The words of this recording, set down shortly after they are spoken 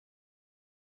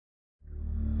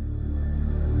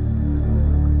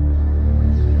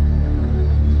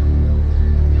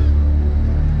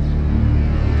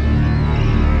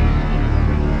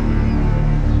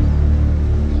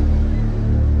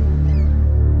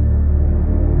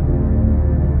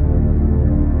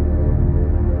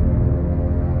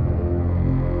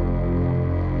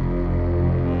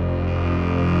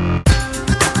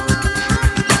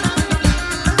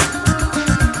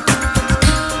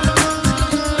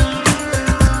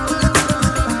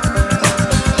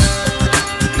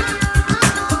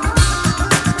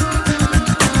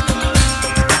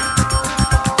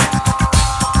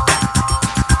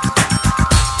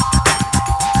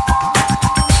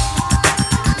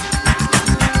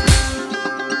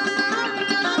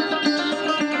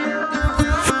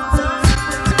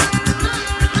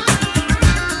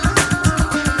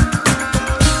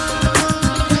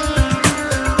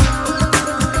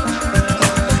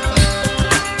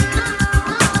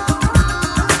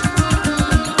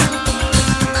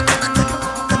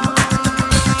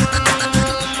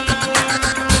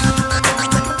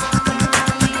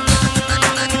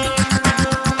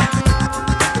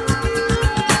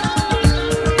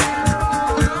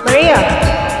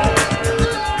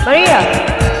মারিয়া,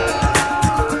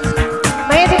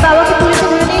 মারিয়া তুই বাবাকে পুলিশে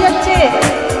ধরে নিয়ে যাচ্ছে।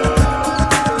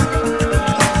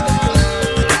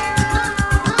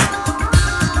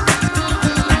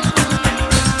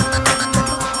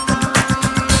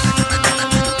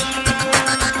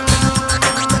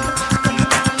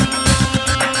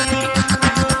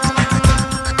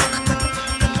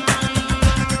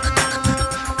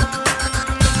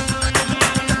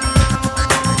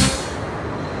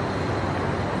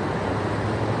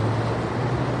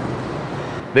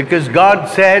 Because God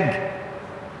said,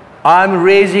 I'm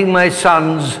raising my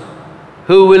sons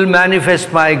who will manifest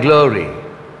my glory.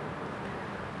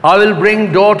 I will bring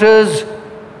daughters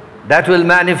that will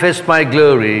manifest my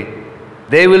glory.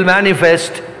 They will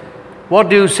manifest. What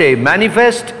do you say?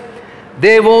 Manifest?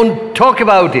 They won't talk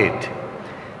about it.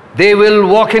 They will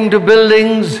walk into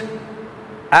buildings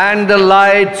and the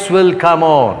lights will come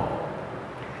on.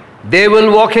 They will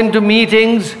walk into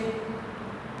meetings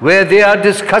where they are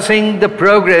discussing the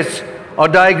progress or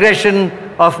digression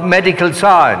of medical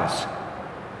science.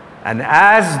 And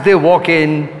as they walk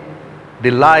in,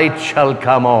 the light shall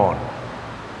come on.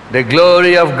 The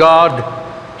glory of God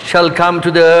shall come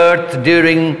to the earth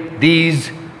during these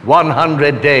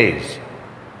 100 days.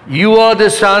 You are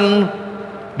the son,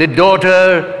 the daughter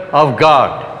of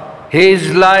God. His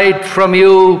light from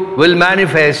you will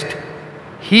manifest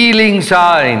healing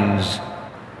signs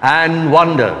and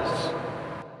wonders.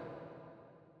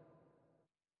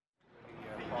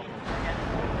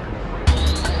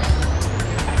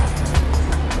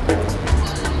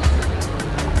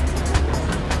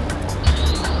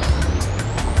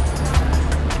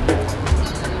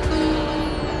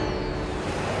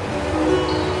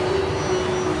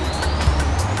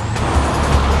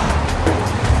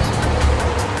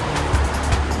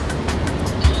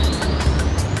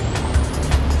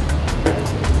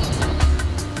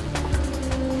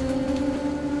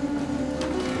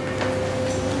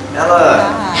 Ella,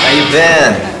 how you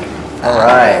been? All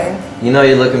right. You know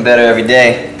you're looking better every day.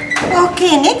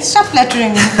 Okay, Nick, stop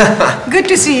flattering me. Good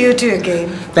to see you too again.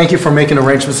 Thank you for making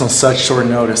arrangements on such short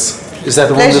notice. Is that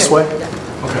the one this way?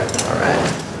 Yeah. Okay. All right.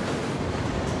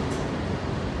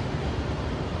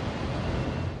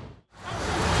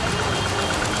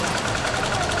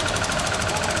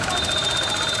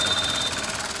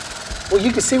 Well,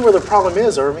 you can see where the problem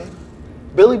is, Irving.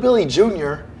 Billy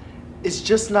Jr. is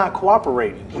just not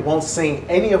cooperating. He won't sing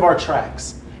any of our tracks.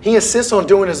 He insists on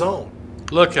doing his own.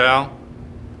 Look, Al,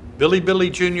 Billy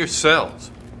Jr.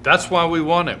 sells. That's why we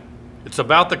want him. It's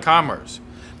about the commerce.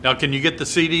 Now, can you get the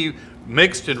CD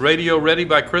mixed and radio ready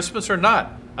by Christmas or not?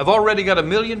 I've already got 1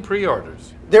 million pre-orders.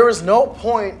 There is no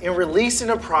point in releasing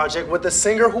a project with a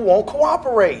singer who won't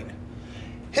cooperate.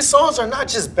 His songs are not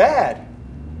just bad,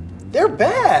 they're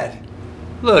bad.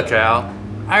 Look, Al,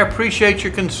 I appreciate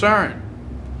your concern,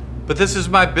 but this is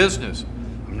my business.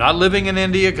 I'm not living in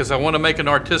India because I want to make an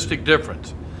artistic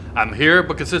difference. I'm here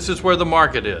because this is where the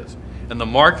market is, and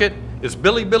the market is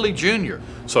Billy Jr.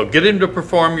 So get him to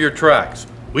perform your tracks.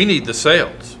 We need the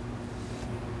sales.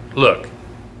 Look,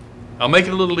 I'll make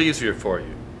it a little easier for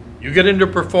you. You get him to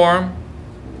perform,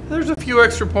 there's a few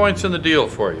extra points in the deal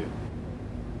for you.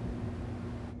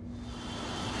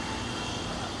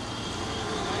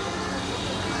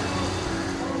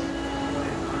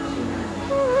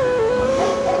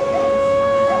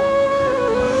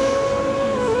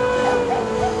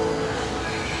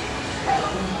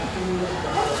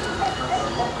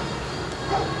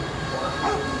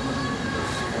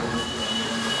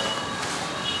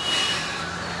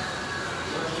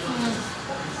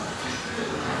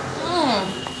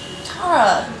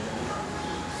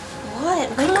 What?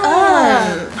 Wake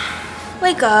up.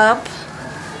 Wake up.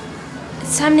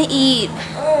 It's time to eat.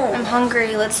 I'm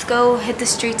hungry. Let's go hit the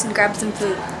streets and grab some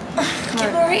food.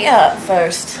 Get Maria up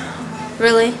first.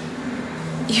 Really?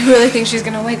 You really think she's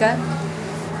gonna wake up?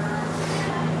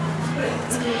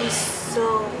 It's gonna be so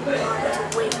hard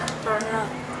to wake her up.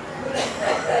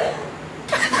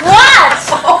 What?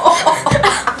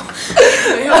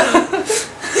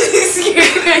 He's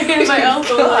scared me in my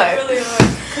elbow like really hard.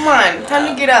 Come on, time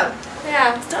to get up.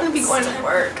 Yeah, It's time to be going to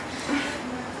work.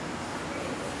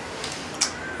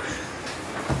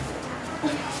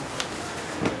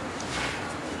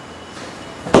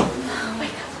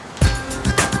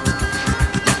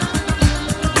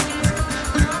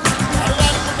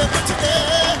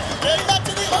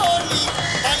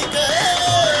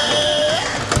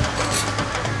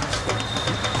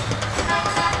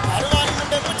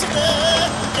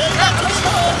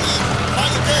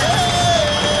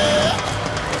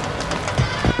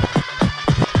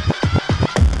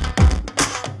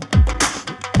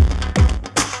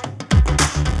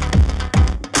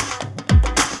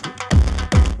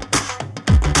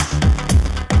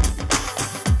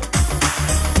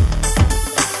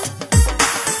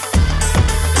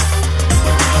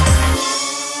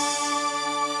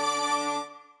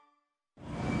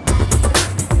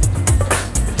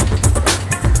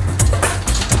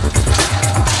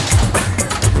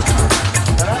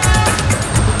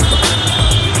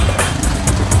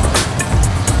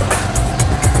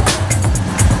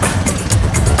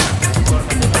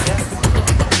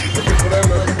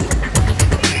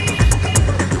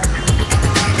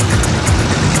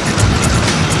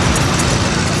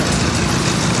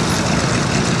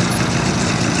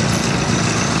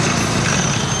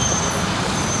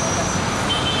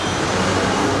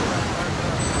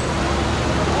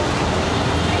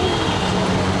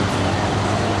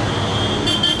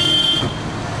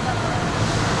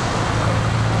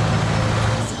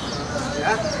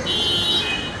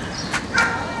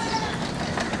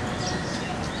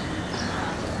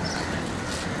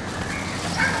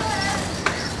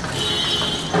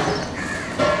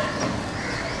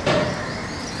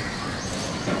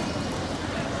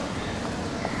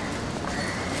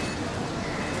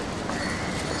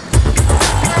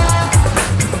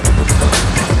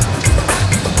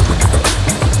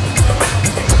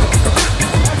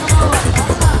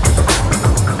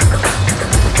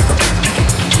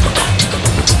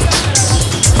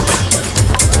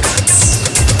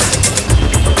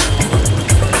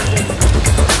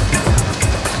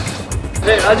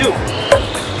 Raju,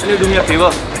 can you do me a favor?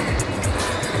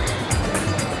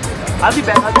 I'll be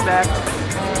back.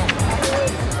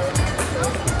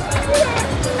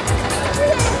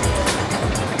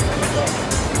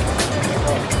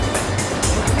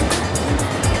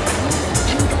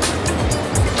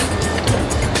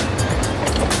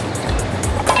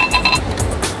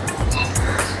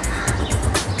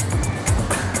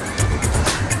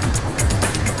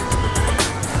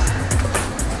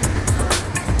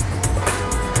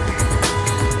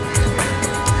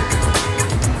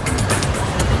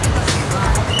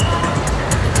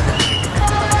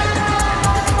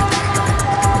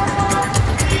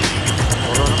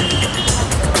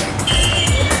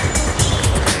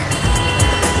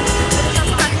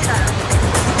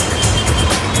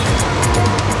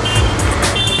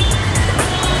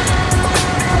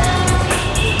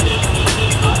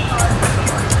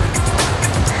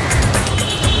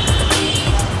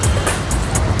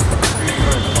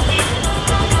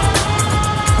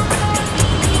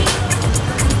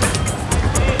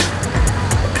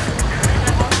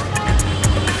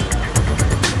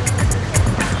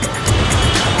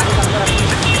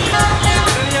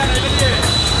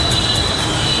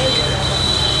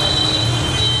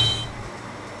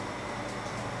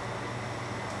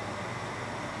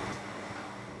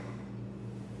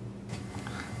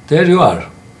 There you are.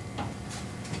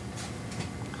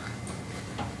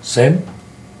 Sen,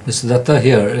 Mr. Datta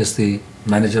here is the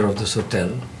manager of this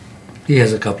hotel. He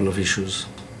has a couple of issues.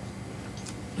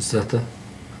 Mr. Datta,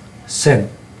 Sen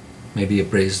may be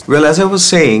appraised. Well, as I was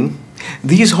saying,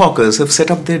 these hawkers have set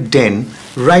up their den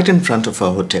right in front of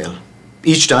our hotel.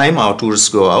 Each time our tourists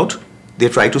go out, they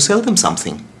try to sell them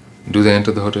something. Do they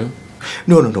enter the hotel?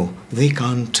 No. They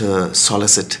can't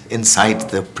solicit inside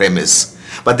the premise.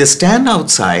 But they stand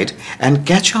outside and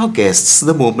catch our guests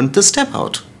the moment they step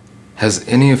out. Has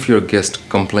any of your guests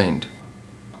complained?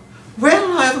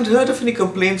 Well, I haven't heard of any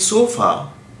complaints so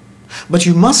far. But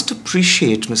you must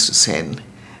appreciate, Mr. Sen,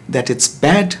 that it's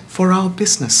bad for our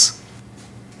business.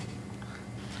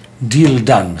 Deal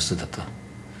done, Mr. Datta.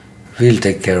 We'll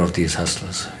take care of these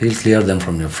hustlers. We'll clear them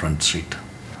from your front street.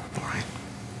 All right.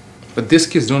 But these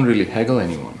kids don't really haggle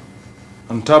anyone.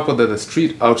 On top of that, the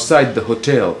street outside the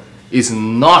hotel is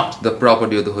not the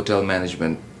property of the hotel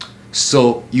management.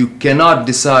 So you cannot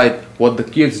decide what the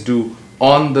kids do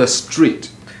on the street.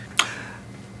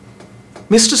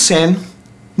 Mr. Sen,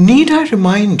 need I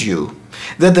remind you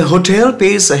that the hotel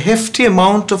pays a hefty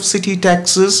amount of city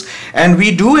taxes and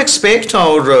we do expect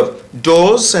our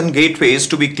doors and gateways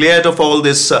to be cleared of all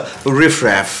this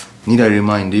riffraff. Need I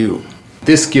remind you,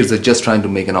 these kids are just trying to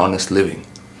make an honest living.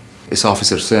 It's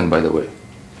Officer Sen, by the way.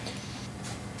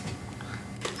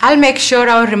 I'll make sure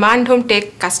our remand home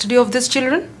take custody of these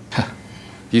children.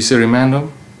 You say remand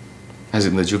home? As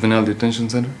in the juvenile detention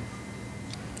center?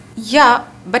 Yeah,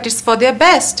 but it's for their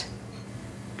best.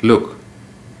 Look,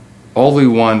 all we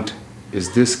want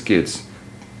is these kids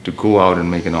to go out and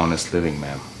make an honest living,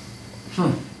 ma'am.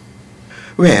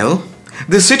 Well,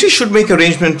 the city should make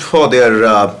arrangement for their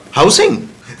housing.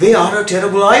 They are a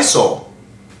terrible eyesore.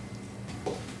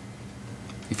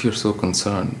 If you're so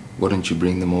concerned, why don't you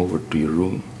bring them over to your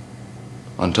room?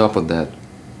 On top of that,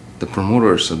 the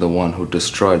promoters are the one who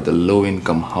destroyed the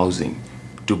low-income housing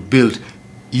to build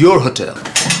your hotel.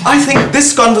 I think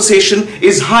this conversation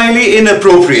is highly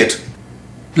inappropriate.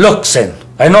 Look, Sen,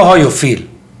 I know how you feel.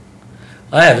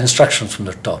 I have instructions from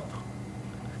the top.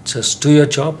 Just do your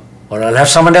job or I'll have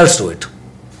someone else do it.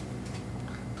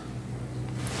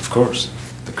 Of course,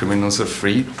 the criminals are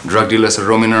free, drug dealers are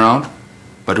roaming around,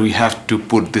 but we have to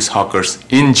put these hawkers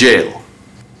in jail.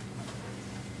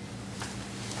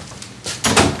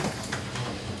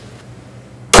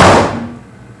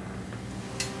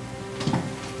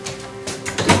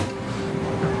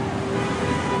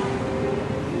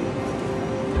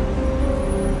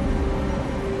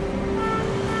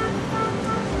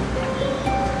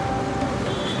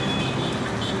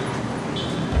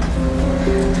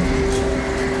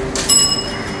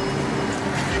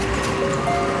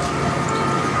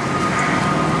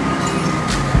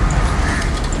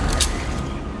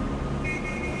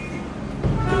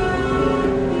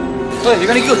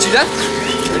 এখানে কি হচ্ছে যা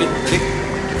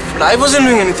I wasn't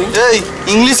doing anything. এই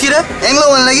English কি রে Anglo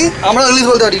বল নাকি আমরা English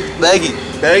বলতে পারি ব্যাগই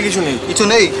ব্যাগে কিছু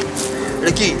নেই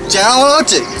এটা কি চায়না মনে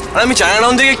হচ্ছে আরে আমি চায়না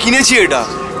টাউন থেকে কিনেছি এটা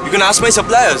you can ask my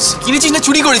suppliers কিনেছিস না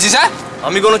চুরি করেছিস হ্যাঁ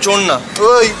আমি কোনো চোর না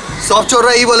ওই সব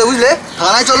চোররা এই বলে বুঝলে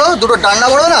থানায় চলো দুটো ডান্ডা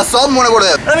পড়বে না সব মনে পড়ে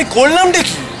যাবে আমি করলামটা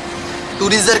কি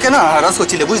টুরিস্টদেরকে না হারাস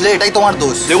করছিলে বুঝলে এটাই তোমার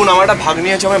দোষ দেখুন আমার একটা ভাগ্নি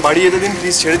আছে আমায় বাড়ি যেতে দিন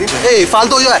প্লিজ ছেড়ে দিন এই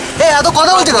ফালতু হয়ে যায় এই এত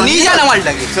কথা বলছে কেন নিয়ে যান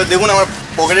আমারটাকে স্যার দেখুন আমার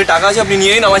পকেটে টাকা আছে আপনি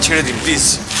নিয়ে নিন আমায় ছেড়ে দিন প্লিজ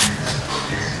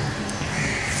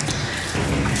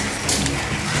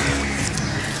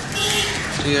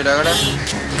দিয়ে টাকাটা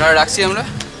টাকা রাখছি আমরা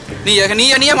নিয়ে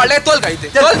নিয়ে নিয়ে মালটাকে তোল গাড়িতে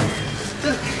তোল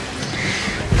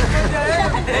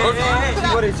কি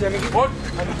করেছি আমি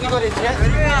কি করেছি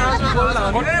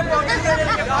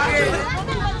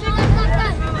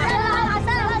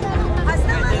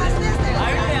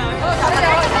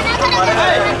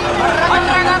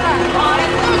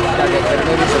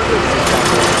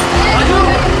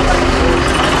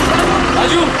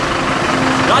Raju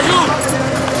Raju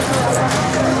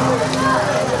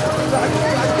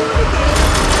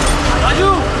Raju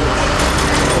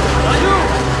Raju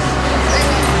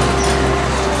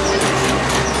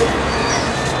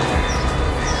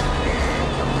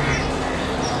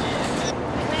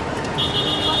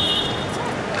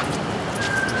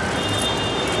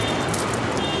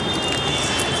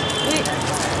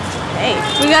Hey,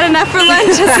 we got enough for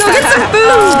lunch. Let's go get some food.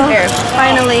 Here,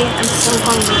 finally, I'm so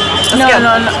hungry. No.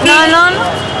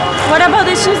 What about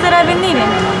the shoes that I've been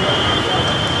needing?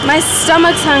 My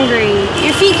stomach's hungry.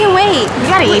 Your feet can wait. You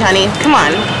gotta eat, honey. Come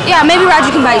on. Yeah, maybe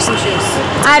Roger can buy you some shoes.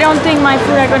 I don't think my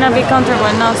feet are gonna be comfortable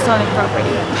in not stolen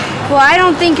property. Well, I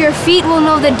don't think your feet will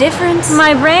know the difference.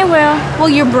 My brain will.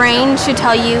 Well, your brain should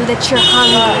tell you that you're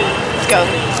hungry. Let's go.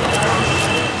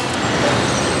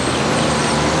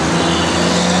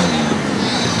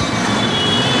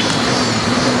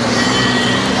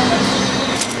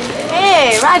 Hey,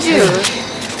 Raju.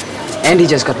 Andy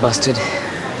just got busted.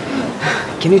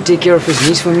 Can you take care of his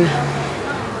niece for me?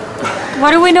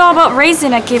 What do we know about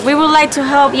raising a kid? We would like to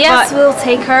help. Yes, we'll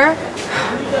take her.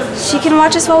 She can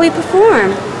watch us while we perform.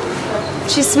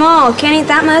 She's small, can't eat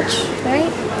that much,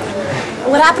 right?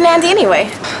 What happened to Andy anyway?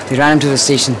 They ran him to the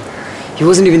station. He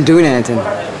wasn't even doing anything.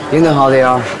 You know how they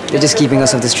are. They're just keeping us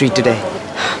off the street today.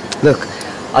 Look,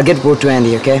 I'll get word to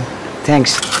Andy, okay?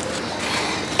 Thanks.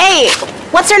 Hey,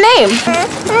 what's her name?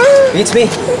 Meets me.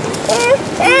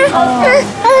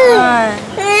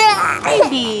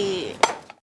 Baby.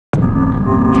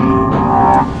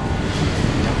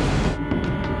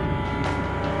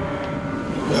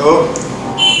 দেখো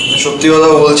সত্যি কথা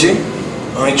বলছি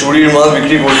আমি চুরির মাল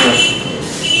বিক্রি করি না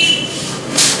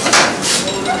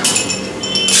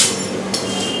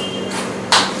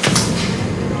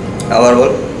আবার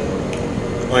বল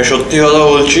আমি সত্যি কথা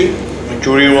বলছি আমি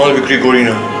চুরির মাল বিক্রি করি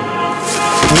না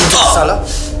শালা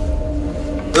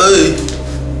এই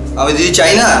আমি যদি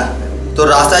চাই না তোর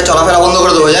রাস্তায় চলাফেরা বন্ধ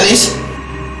করে দেবো জানিস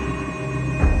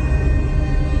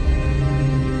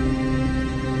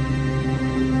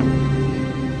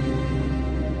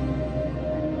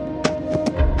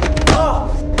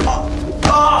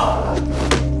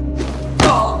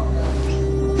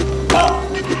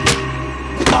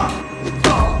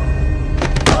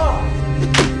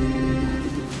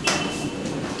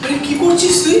কি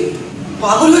করছিস তুই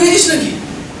পাগল হয়ে গেছিস নাকি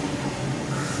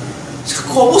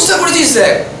অবস্থা করেছিস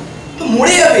দেখ তো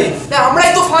মরে যাবে না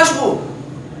আমরাই তো ফাঁসবো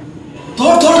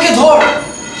ধর ধর ওকে ধর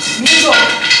নিয়ে চল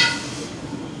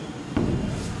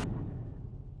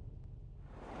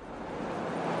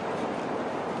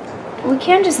We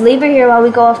can't just leave her here while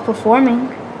we go off performing.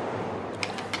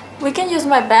 We can use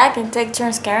my bag and take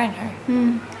turns carrying her.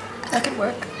 That could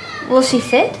work. Will she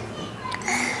fit?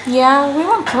 Yeah, we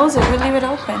won't close it. We leave it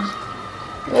open.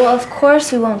 Well, of course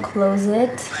we won't close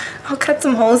it. I'll cut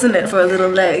some holes in it for her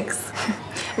little legs.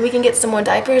 We can get some more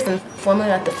diapers and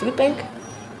formula at the food bank.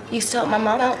 Used to help my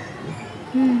mom out.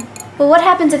 But what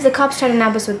happens if the cops try to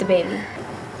nab us with the baby?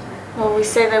 Well, we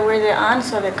say that we're the aunts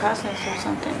or the cousins or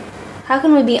something. How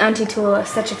can we be auntie to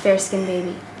such a fair-skinned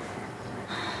baby?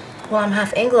 Well, I'm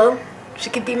half Anglo. She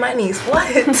could be my niece. What?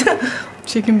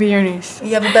 She can be your niece.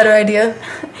 You have a better idea?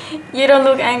 You don't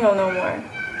look Anglo no more.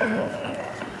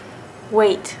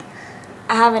 Wait.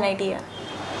 I have an idea.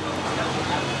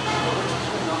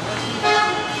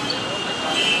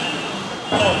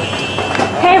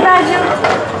 Hey, Raju.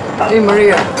 Hey,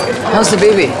 Maria. How's the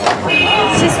baby?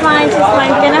 She's fine.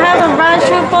 Can I have a brown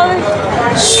shoe polish?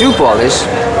 Shoe polish?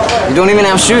 You don't even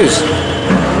have shoes.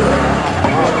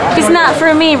 It's not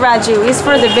for me, Raju. It's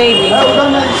for the baby.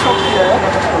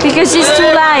 Because she's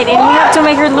too light and we have to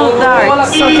make her look dark.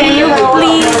 So can you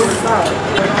please?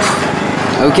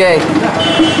 Okay.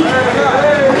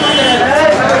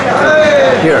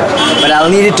 Here, but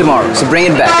I'll need it tomorrow, so bring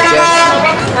it back, okay?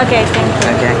 Okay, thank you.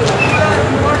 Okay.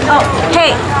 Oh,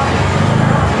 hey.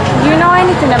 Do you know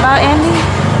anything about Andy?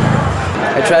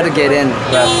 I tried to get in,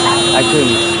 but I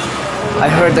couldn't. I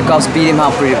heard the cops beat him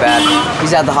up pretty bad.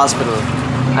 He's at the hospital.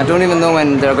 I don't even know when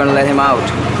they're gonna let him out.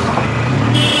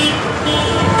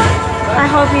 I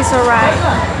hope he's alright.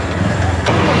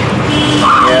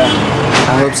 Yeah,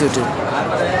 I hope so too.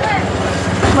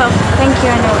 Well, thank you,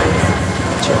 I know.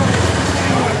 Sure. Hey,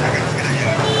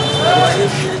 Maria. How's the baby? She's fine. She's fine.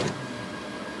 Can I have a brown shoe polish? Shoe polish? You don't even have shoes. You don't even have shoes. Shoe polish?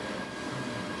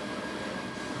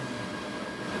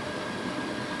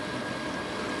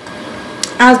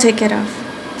 I'll take it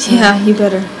off. Yeah, you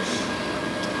better.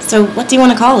 So, what do you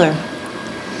want to call her?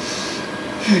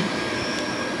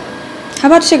 How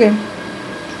about Sugar?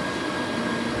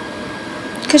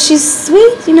 Because she's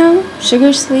sweet, you know?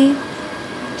 Sugar, sweet.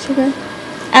 Sugar.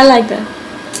 I like that.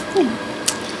 Yeah.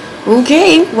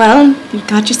 Okay, well, you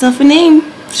got yourself a name.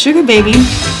 Sugar Baby.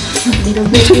 Little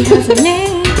baby has a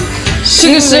name.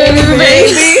 Sugar, sugar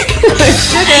baby.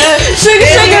 Sugar, sugar,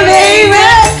 sugar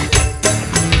baby.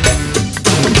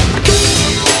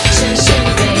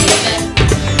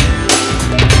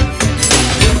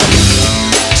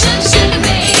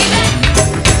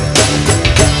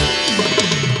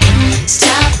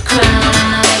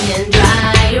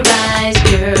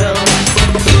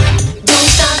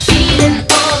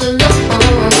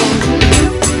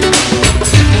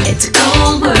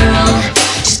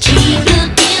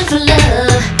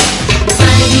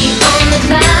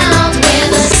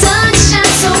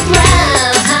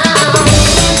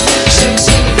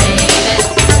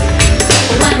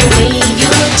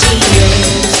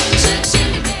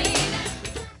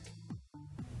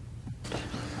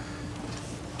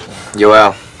 Yo,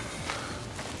 Al.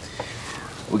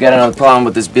 We got another problem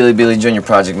with this Billy Jr.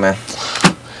 project, man.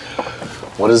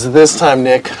 What is it this time,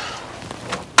 Nick?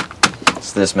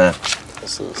 It's this, man.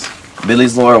 This is...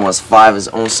 Billy's lawyer wants 5 of his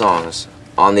own songs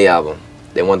on the album.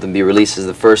 They want them to be released as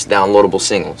the first downloadable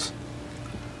singles.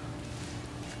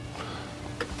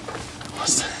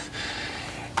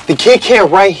 The kid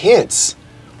can't write hits.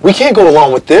 We can't go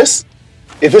along with this.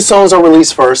 If his songs are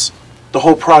released first, the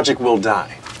whole project will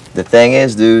die. The thing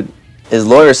is, dude, his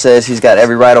lawyer says he's got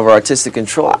every right over artistic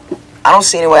control. I don't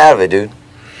see any way out of it, dude.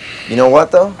 You know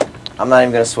what, though? I'm not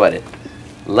even gonna sweat it.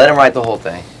 Let him write the whole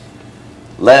thing.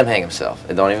 Let him hang himself.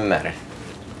 It don't even matter.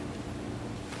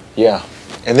 Yeah.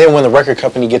 And then when the record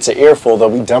company gets an earful, they'll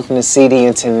be dumping the CD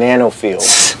into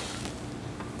nanofields.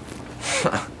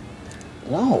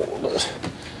 No.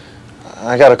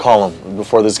 I gotta call him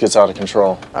before this gets out of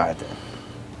control. All right, then.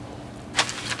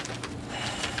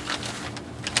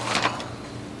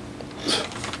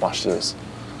 Watch this.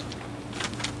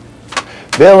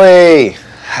 Billy!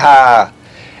 Ha!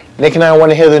 Nick and I want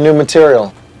to hear the new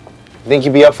material. Think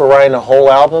you'd be up for writing a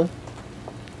whole album?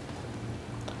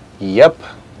 Yep,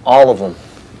 all of them.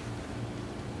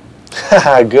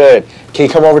 Haha, good. Can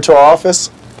you come over to our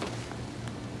office?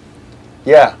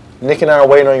 Yeah, Nick and I are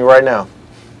waiting on you right now.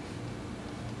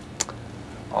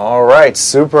 All right,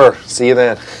 super. See you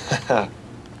then.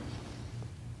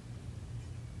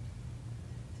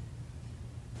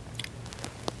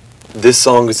 This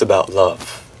song is about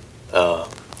love.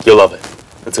 You'll love it.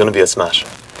 It's gonna be a smasher.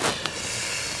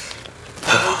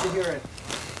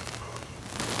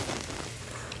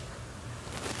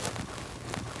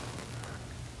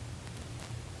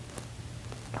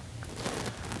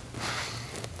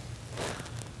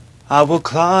 I will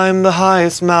climb the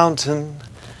highest mountain.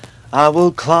 I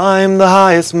will climb the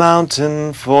highest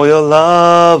mountain for your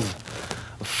love,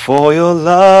 for your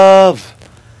love.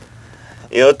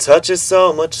 Your touch is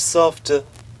so much softer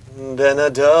than a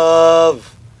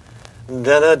dove,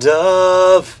 than a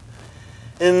dove.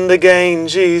 In the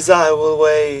Ganges I will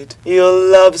wait. Your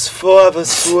love's forever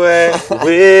sweat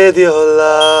with your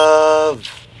love.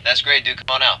 That's great, dude.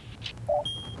 Come on out.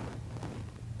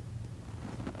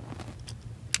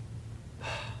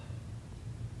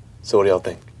 So what do y'all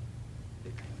think?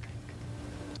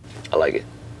 I like it.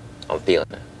 I'm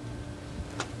feeling it.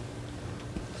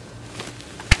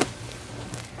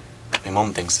 My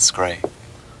mom thinks it's great.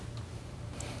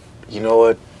 You know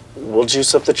what? We'll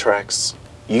juice up the tracks.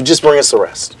 You just bring us the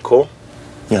rest. Cool?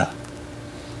 Yeah.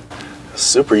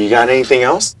 Super. You got anything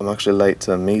else? I'm actually late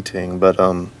to a meeting, but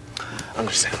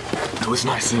understandable. It was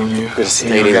nice seeing you. Good to see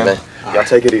Take you it easy, again. man. Y'all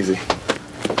take it easy.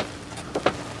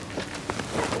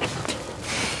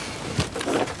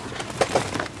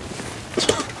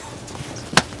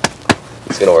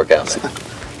 It's gonna work out, man.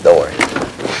 Don't worry.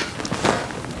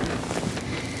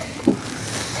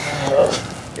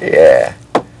 Yeah.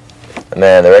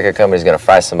 Man, the record company's gonna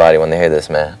fight somebody when they hear this,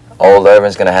 man. Old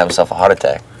Irvin's gonna have himself a heart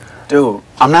attack. Dude,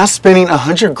 I'm not spending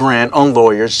 $100 grand on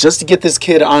lawyers just to get this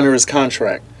kid to honor his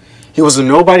contract. He was a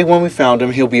nobody when we found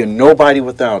him. He'll be a nobody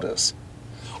without us.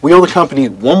 We owe the company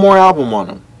one more album on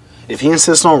him. If he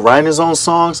insists on writing his own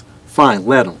songs, fine,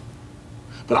 let him.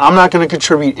 But I'm not going to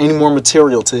contribute any more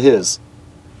material to his.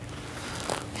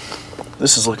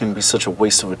 This is looking to be such a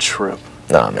waste of a trip.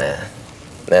 Nah, man.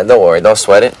 Man, don't worry. Don't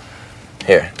sweat it.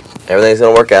 Here, everything's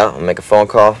gonna work out. I'll make a phone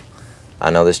call. I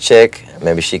know this chick.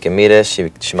 Maybe she can meet us.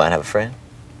 She might have a friend.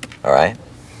 All right?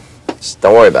 Just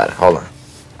don't worry about it. Hold on.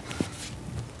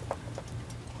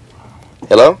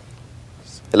 Hello?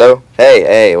 Hello?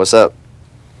 Hey, what's up?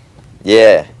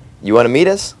 Yeah. You want to meet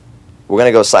us? We're going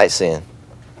to go sightseeing.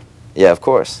 Yeah, of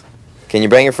course. Can you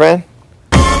bring your friend?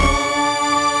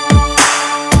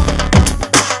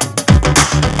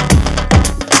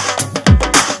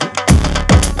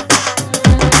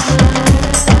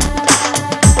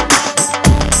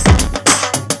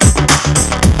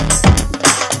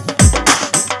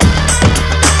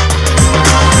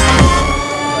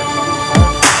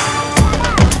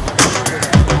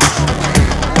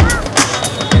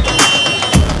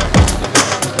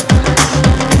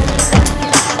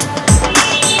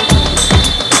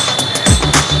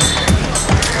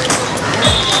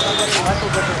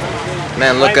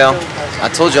 Man, look, Al. I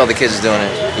told you all the kids are doing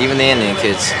it. Even the Indian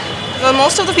kids. Well,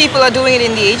 most of the people are doing it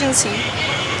in the agency.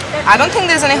 I don't think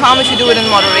there's any harm if you do it in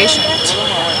moderation.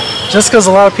 Just because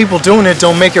a lot of people doing it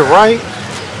don't make it right.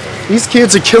 These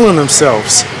kids are killing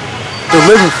themselves. They're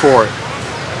living for it.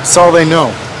 That's all they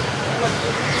know.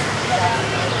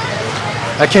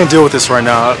 I can't deal with this right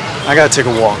now. I gotta take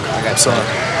a walk. I'm sorry.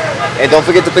 Hey, don't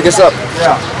forget to pick us up.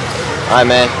 Yeah. All right,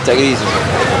 man. Take it easy.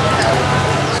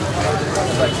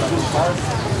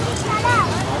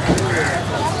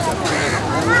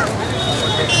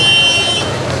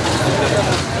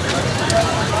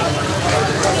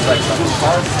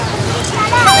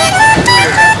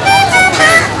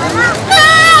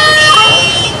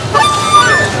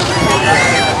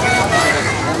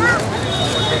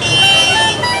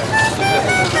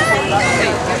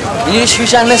 You need a shoe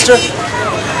shine, mister?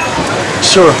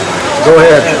 Sure. Go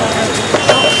ahead.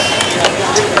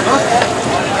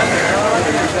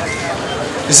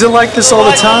 Is it like this all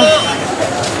the time?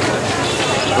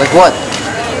 Like what?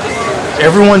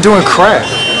 Everyone doing crack.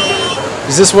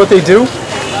 Is this what they do?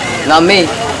 Not me.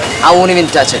 I won't even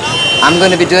touch it. I'm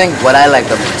going to be doing what I like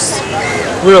the most.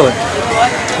 Really?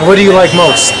 What do you like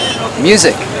most?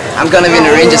 Music. I'm going to be an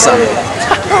arranger someday.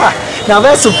 Now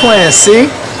that's a plan, see?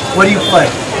 What do you play?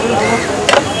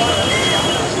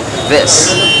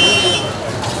 This.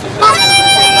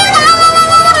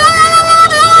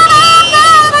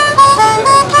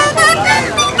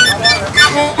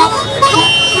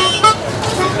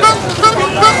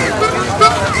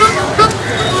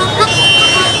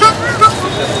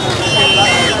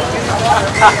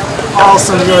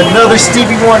 Awesome, you're another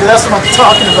Stevie Wonder. That's what I'm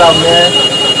talking about, man.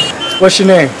 What's your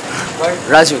name?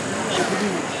 Raju.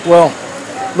 Well,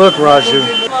 look,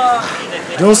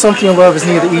 Raju. Doing something you love is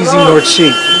neither easy nor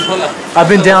cheap. I've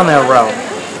been down that route.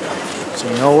 So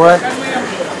you know what?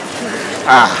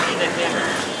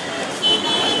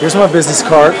 Here's my business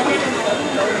card.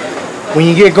 When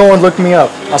you get going, look me up.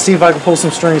 I'll see if I can pull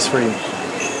some strings for you.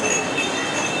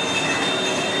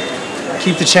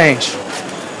 Keep the change.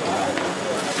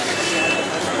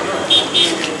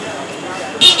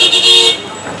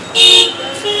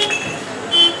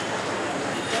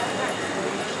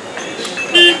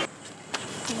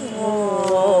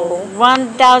 Whoa,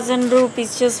 1,000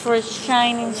 rupees just for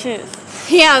shining shoes.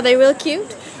 Yeah, they're real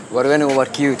cute. What do I know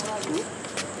about cute?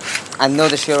 I know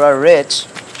that you are rich.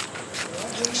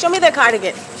 Show me the card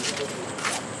again.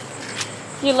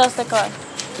 You lost the card.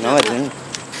 No, I didn't.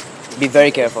 Be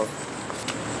very careful.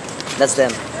 That's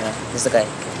them. Yeah, that's the guy.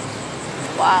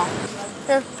 Wow.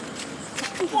 Here.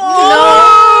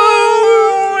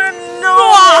 No!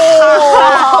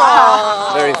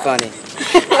 Very funny.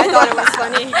 I thought it was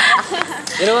funny.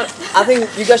 You know what? I think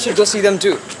you guys should go see them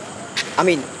too. I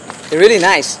mean, they're really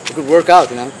nice. They could work out,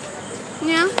 you know.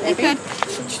 Yeah, they could.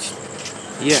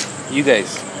 Yeah, you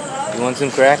guys. You want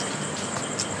some crack?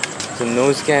 Some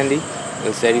nose candy?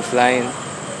 It'll set you flying.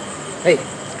 Hey,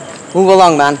 move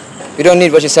along, man. We don't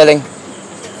need what you're selling.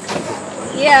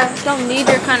 Yeah, don't need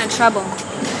your kind of trouble.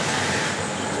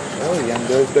 Oh, young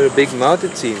girl's got a big mouth,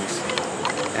 it seems.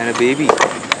 And a baby.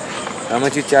 How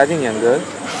much you charging, young girl?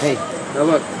 Hey.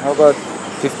 How about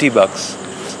 50 bucks?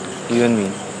 You and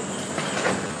me.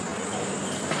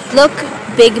 Look,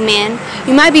 big man,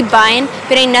 you might be buying,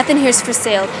 but ain't nothing here's for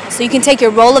sale. So you can take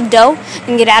your roll of dough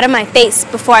and get out of my face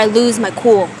before I lose my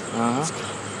cool. Uh-huh.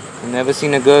 I've never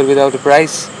seen a girl without a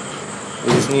price.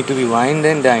 We just need to be wined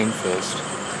and dined first.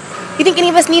 You think any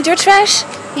of us need your trash?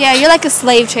 Yeah, you're like a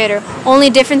slave trader. Only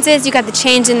difference is you got the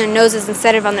change in their noses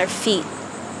instead of on their feet.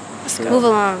 Let's move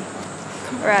along.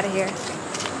 We're out of here.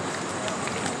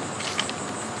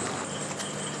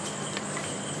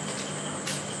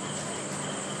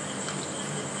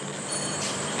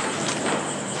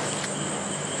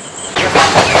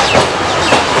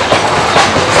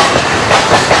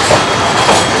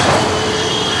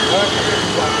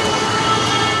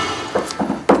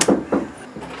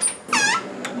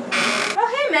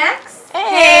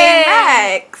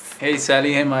 Hey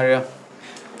Sally, hey Maria.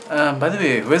 By the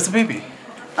way, where's the baby?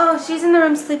 Oh, she's in the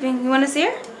room sleeping. You want to see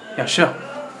her? Yeah, sure.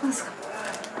 Let's go.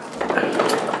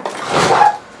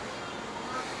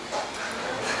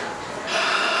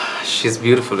 She's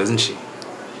beautiful, isn't she?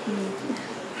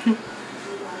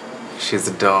 She's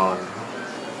a doll.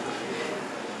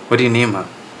 What do you name her?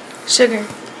 Sugar.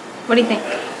 What do you think?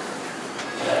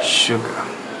 Sugar.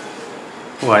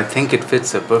 Oh, I think it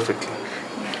fits her perfectly.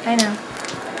 I know.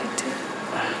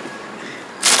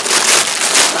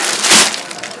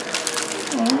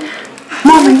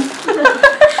 Mommy!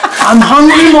 I'm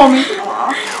hungry, Mommy!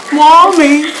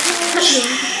 Mommy!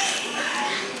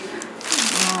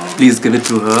 Please give it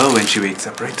to her when she wakes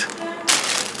up, right?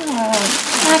 Oh,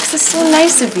 Max, it's so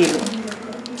nice of you.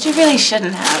 But you really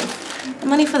shouldn't have. The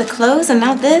money for the clothes and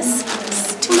now this?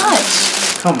 It's too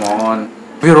much. Come on.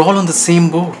 We're all on the same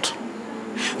boat.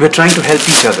 We're trying to help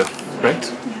each other, right?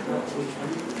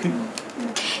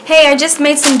 Hey, I just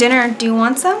made some dinner. Do you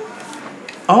want some?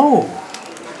 Oh.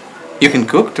 You can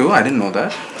cook too? I didn't know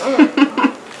that.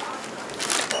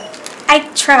 I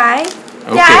try.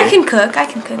 Okay. Yeah, I can cook. I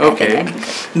can cook. Okay. I can cook.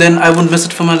 Then I wouldn't miss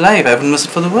it for my life. I wouldn't miss it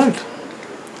for the world.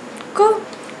 Cool.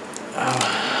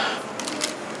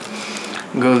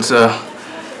 Girls,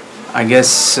 I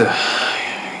guess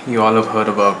you all have heard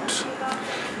about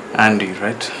Andy,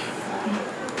 right?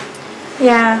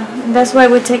 Yeah, that's why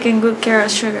we're taking good care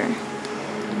of Sugar.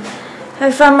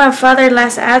 I found my father's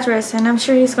last address and I'm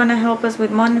sure he's gonna help us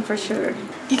with money for Sugar.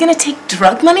 You're gonna take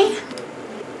drug money?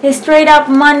 Straight up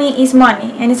money is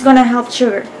money and it's gonna help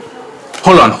Sugar.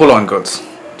 Hold on, girls.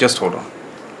 Just hold on.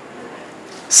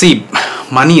 See,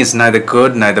 money is neither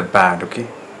good, neither bad, okay?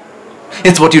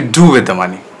 It's what you do with the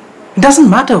money. It doesn't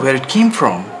matter where it came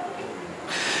from.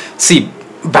 See,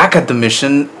 back at the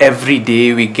mission, every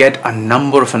day we get a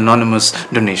number of anonymous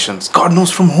donations. God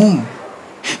knows from whom.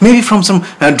 Maybe from some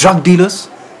drug dealers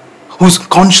whose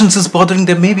conscience is bothering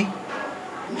them, maybe.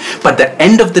 But at the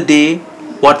end of the day,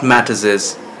 what matters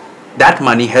is that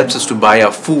money helps us to buy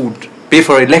our food, pay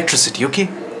for electricity, okay?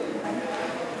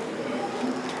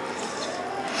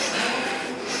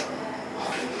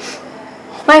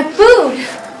 My food!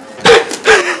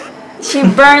 She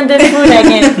burned the food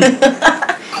again.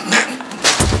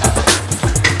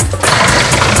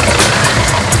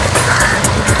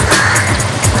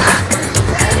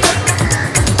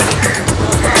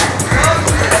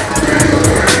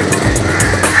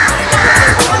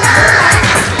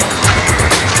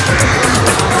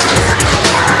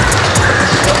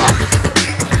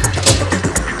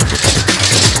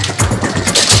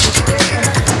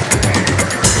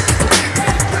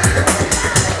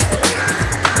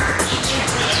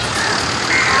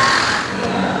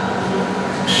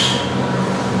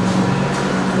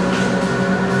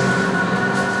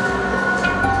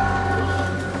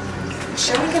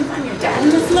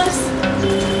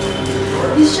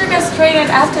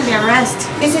 After the arrest.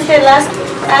 This is the last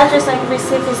address I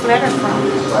received this letter from.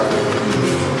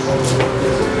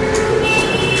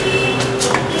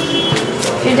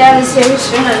 If your dad is here, you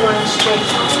should have gone straight.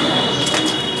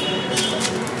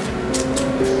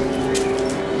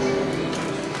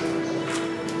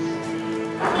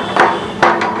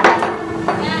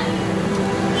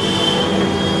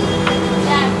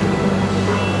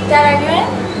 Dad, are you in?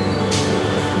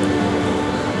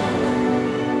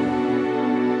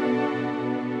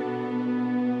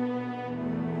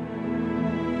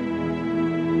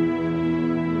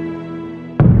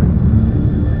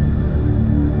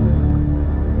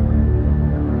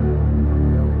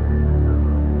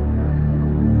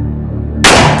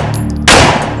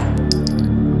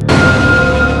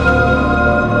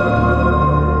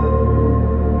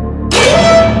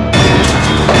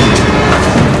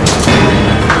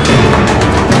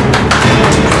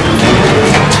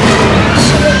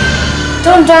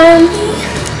 Don't die on me.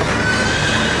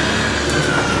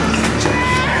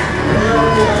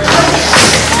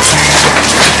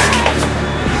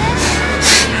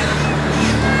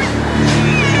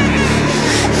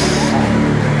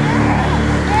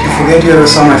 You forget you ever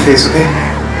saw my face, okay?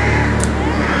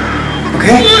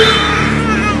 Okay?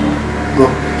 Go.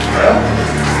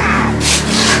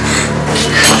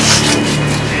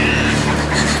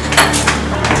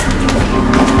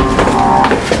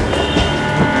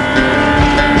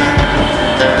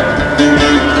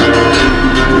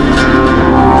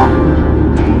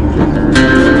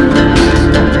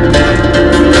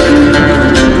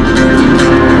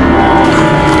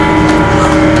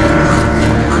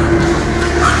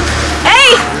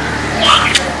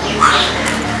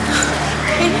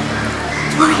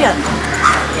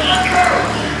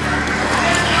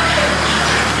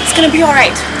 It's gonna be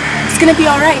alright. It's gonna be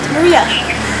alright, Maria. 「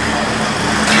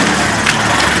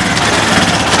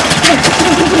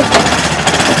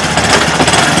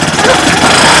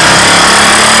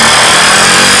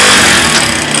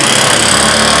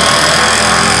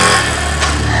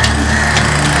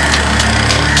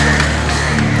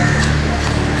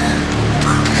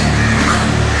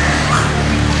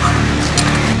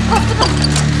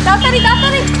তাড়াতাড়ি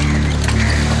তাড়াতাড়ি।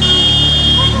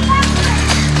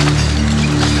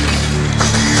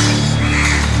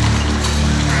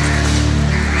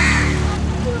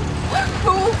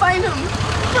 We'll find him.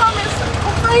 Promise.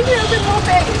 We'll find him and we'll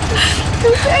pay.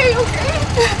 We'll pay, okay?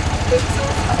 I'm so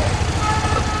sorry.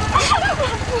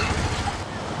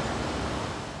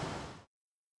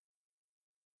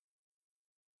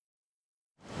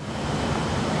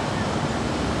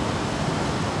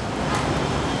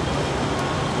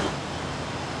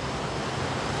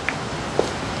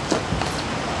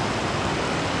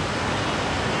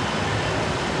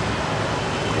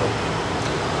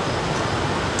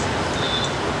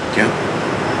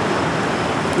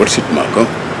 What's it, Marco?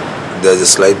 There's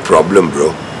a slight problem, bro.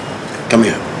 Come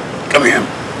here. Come here.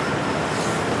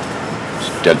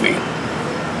 Tell me.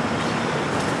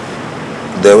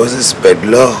 There was this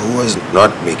peddler who was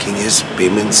not making his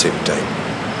payments in time.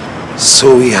 So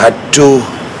we had to...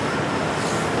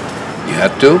 You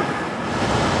had to?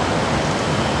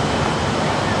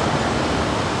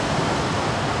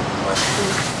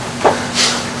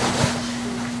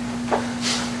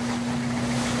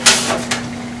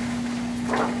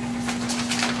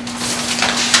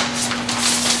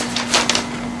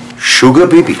 Sugar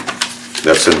baby.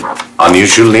 That's an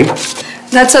unusual name.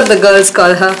 That's what the girls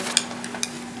call her.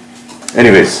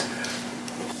 Anyways,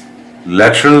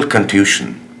 lateral contusion,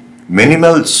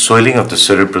 minimal swelling of the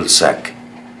cerebral sac.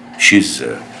 She's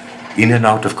in and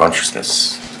out of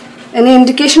consciousness. Any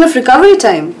indication of recovery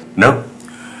time? No.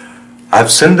 I've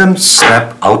seen them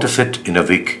snap out of it in a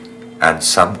week, and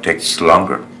some takes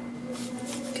longer.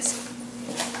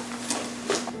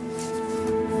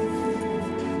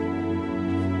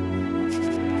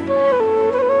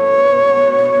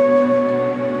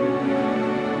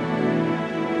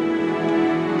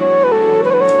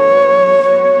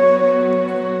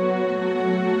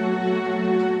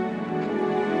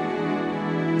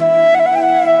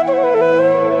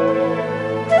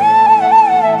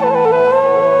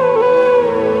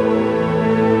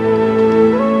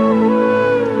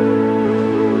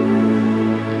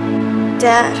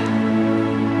 Dad,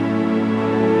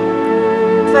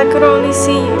 if I could only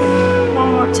see you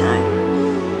one more time,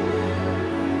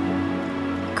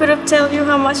 I could have told you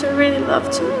how much I really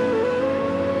loved you.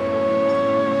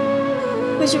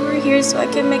 Wish you were here so I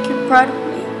could make you proud of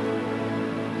me.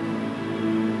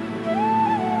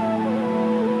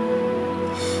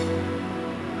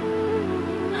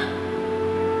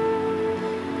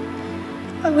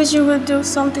 I wish you would do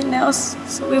something else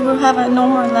so we will have a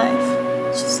normal life.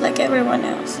 Just like everyone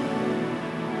else.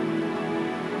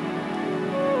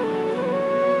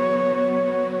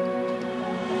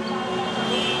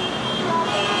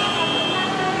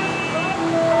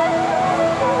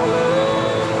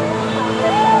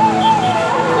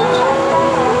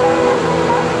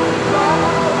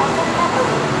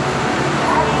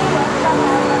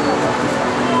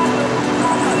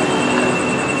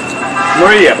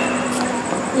 Maria.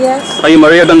 Yes? Are you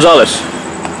Maria Gonzalez?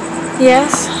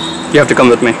 Yes? You have to come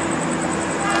with me.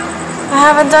 I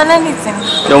haven't done anything.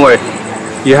 Don't worry.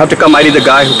 You have to come ID the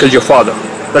guy who killed your father.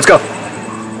 Let's go.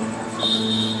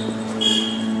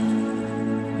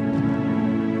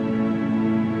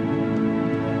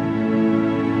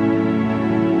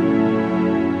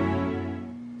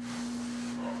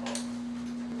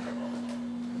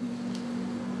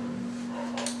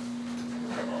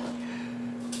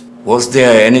 Was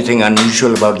there anything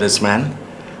unusual about this man?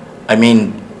 I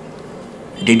mean,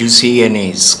 did you see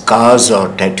any scars or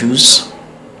tattoos?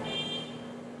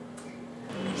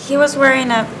 He was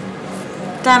wearing a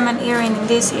diamond earring in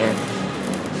this ear.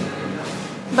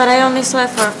 But I only saw it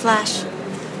for a flash.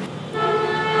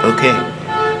 Okay.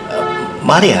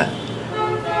 Maria,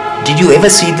 did you ever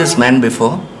see this man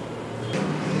before?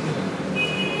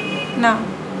 No.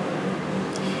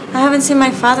 I haven't seen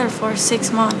my father for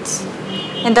 6 months.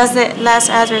 And that's the last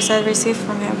address I received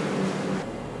from him.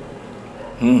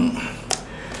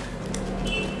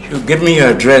 You give me your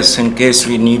address in case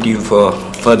we need you for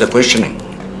further questioning.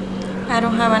 I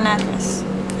don't have an address.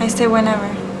 I stay whenever.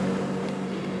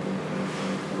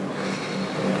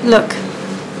 Look,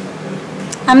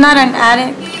 I'm not an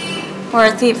addict or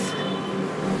a thief.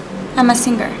 I'm a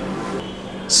singer.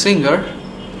 Singer?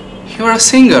 You're a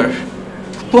singer.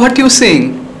 What do you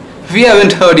sing? We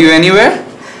haven't heard you anywhere.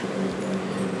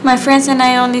 My friends and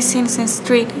I only sing in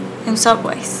street and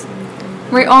subways.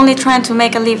 We're only trying to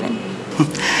make a living.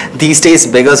 These days,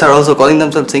 beggars are also calling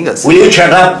themselves singers. Will you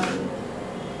shut up?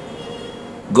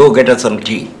 Go get us some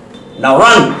tea. Now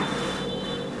run!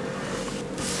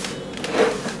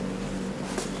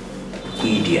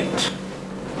 Idiot.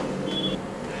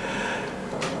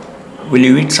 Will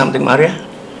you eat something, Maria?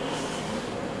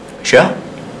 Sure?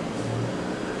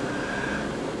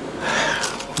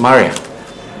 Maria,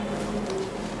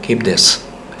 keep this.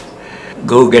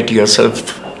 Go get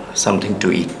yourself something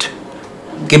to eat.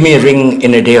 Give me a ring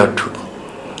in a day or two.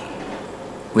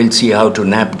 We'll see how to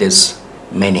nab this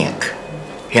maniac.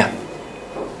 Here.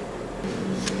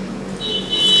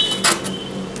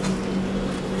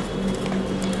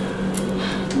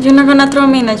 You're not gonna throw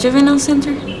me in a juvenile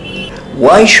center?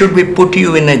 Why should we put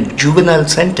you in a juvenile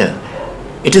center?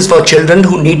 It is for children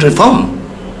who need reform.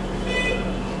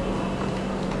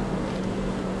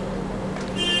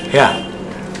 Here.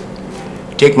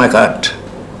 Take my card.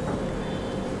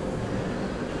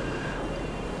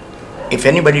 If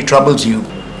anybody troubles you,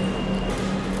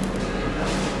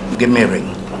 give me a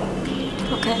ring.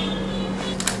 Okay.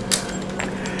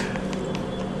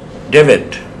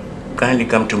 David, kindly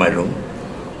come to my room.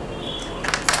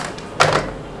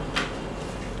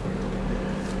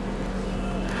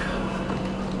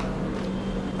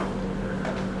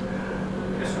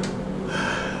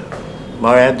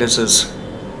 Maria, this is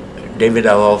David,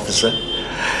 our officer.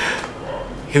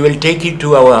 He will take you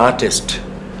to our artist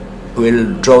who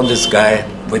will draw this guy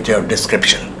with your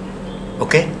description.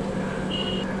 Okay?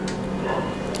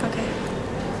 Okay.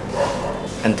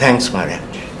 And thanks, Maria.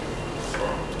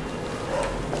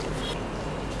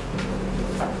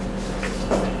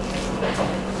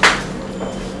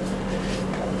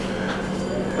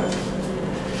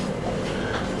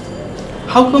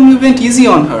 How come you went easy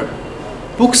on her?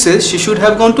 Book says she should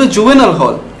have gone to a juvenile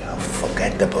hall.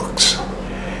 Forget the books.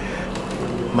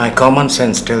 My common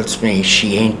sense tells me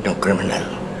she ain't no criminal.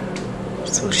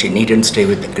 So she needn't stay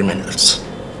with the criminals.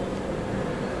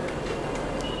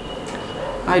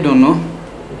 I don't know.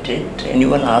 Did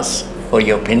anyone ask for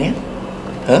your opinion?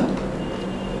 Huh?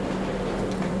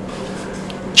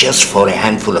 Just for a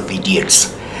handful of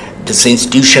idiots, this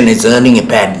institution is earning a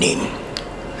bad name.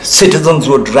 Citizens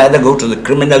would rather go to the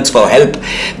criminals for help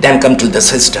than come to the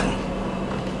system.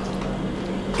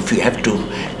 If we have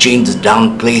to change this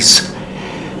down place,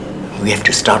 we have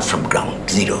to start from ground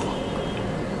zero.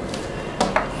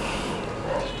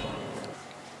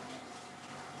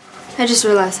 I just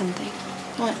realized something.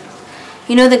 What?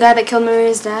 You know the guy that killed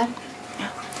Maria's dad?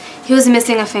 Yeah. He was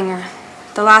missing a finger.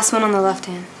 The last one on the left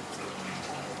hand.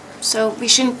 So we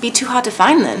shouldn't be too hard to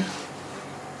find then.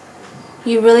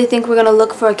 You really think we're gonna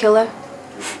look for a killer?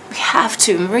 We have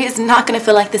to. Maria's not gonna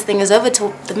feel like this thing is over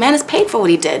till the man is paid for what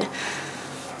he did.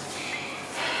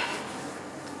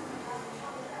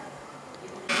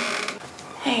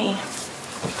 Hey.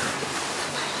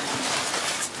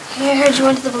 Hey, I heard you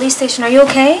went to the police station. Are you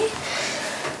okay?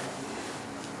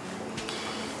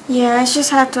 Yeah, I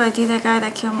just have to ID the guy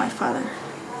that killed my father.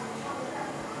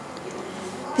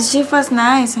 The chief was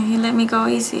nice and he let me go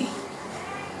easy.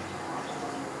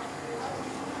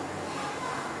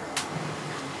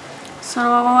 So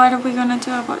what are we gonna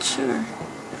do about Sugar?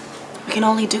 We can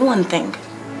only do one thing.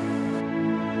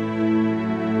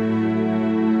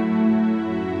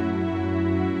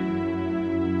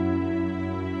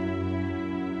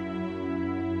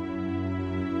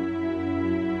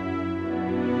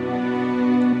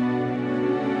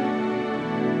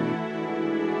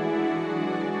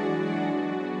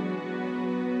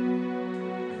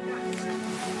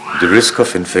 The risk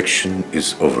of infection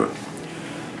is over,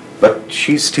 but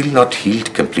she's still not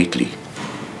healed completely.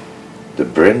 The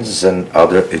brains and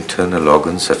other internal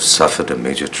organs have suffered a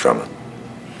major trauma.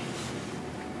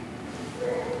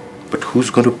 But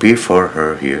who's going to pay for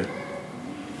her here?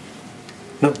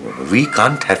 No, we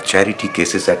can't have charity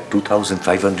cases at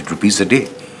 2,500 rupees a day.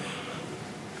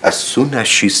 As soon as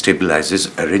she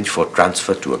stabilizes, arrange for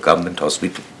transfer to a government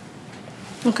hospital.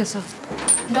 Okay, sir.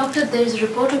 Doctor, there is a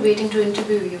reporter waiting to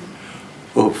interview you.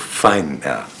 Oh, fine.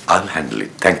 I'll handle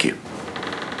it. Thank you.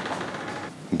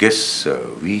 Guess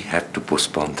we have to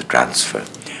postpone the transfer.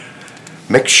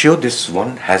 Make sure this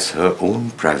one has her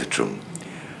own private room.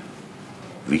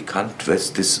 We can't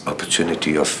waste this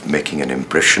opportunity of making an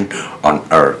impression on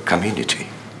our community.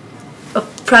 A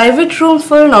private room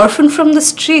for an orphan from the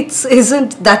streets,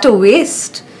 isn't that a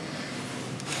waste?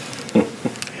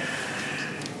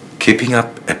 Keeping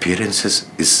up appearances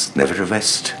is never a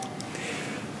waste.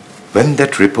 When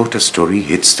that reporter story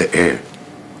hits the air,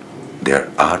 there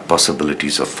are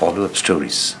possibilities of follow-up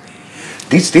stories.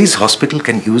 These days, hospital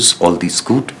can use all this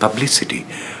good publicity,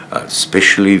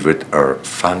 especially with our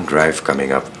fund drive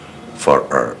coming up for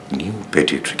our new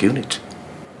pediatric unit.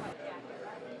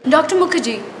 Dr.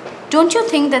 Mukherjee, don't you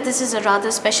think that this is a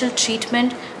rather special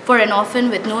treatment for an orphan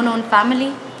with no known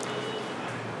family?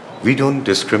 We don't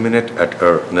discriminate at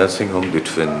our nursing home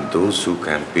between those who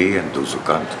can pay and those who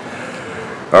can't.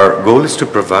 Our goal is to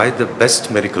provide the best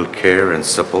medical care and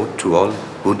support to all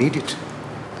who need it.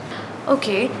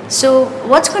 Okay, so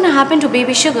what's going to happen to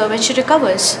baby Sugar when she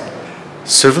recovers?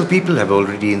 Several people have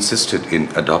already insisted in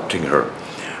adopting her.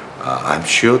 I'm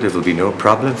sure there will be no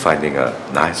problem finding a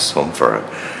nice home for her.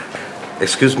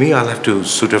 Excuse me, I'll have to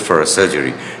suit her for a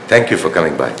surgery. Thank you for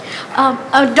coming by.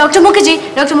 Dr.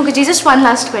 Mukherjee, just one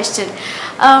last question.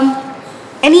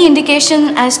 Any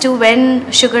indication as to when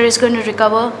Sugar is going to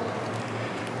recover?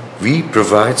 We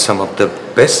provide some of the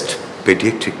best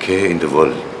pediatric care in the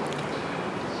world.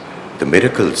 The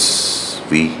miracles,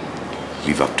 we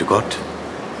leave up to God.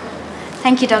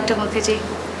 Thank you, Dr. Mukherjee.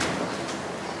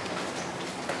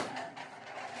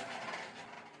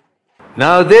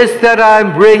 Now this that I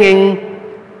am bringing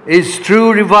is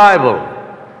true revival.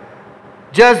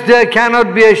 Just there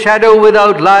cannot be a shadow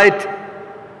without light,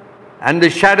 and the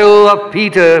shadow of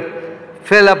Peter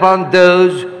fell upon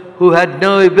those who had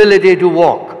no ability to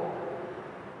walk.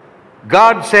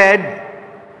 God said,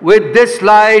 "With this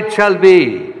light shall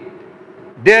be."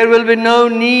 There will be no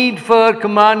need for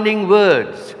commanding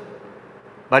words.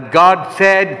 But God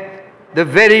said, "The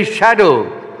very shadow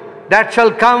that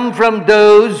shall come from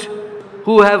those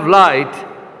who have light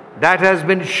that has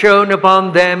been shown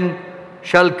upon them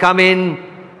shall come in,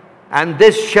 and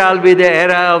this shall be the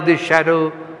era of the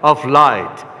shadow of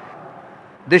light."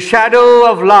 The shadow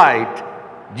of light,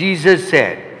 Jesus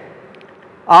said,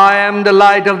 "I am the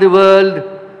light of the world,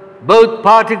 both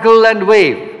particle and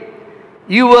wave.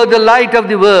 You are the light of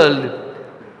the world.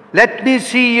 Let me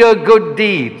see your good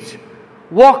deeds.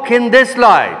 Walk in this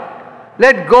light.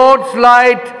 Let God's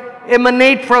light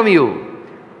emanate from you.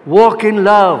 Walk in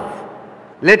love.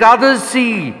 Let others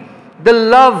see the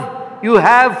love you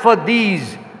have for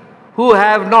these who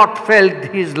have not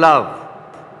felt His love.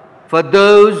 For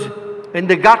those in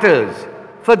the gutters,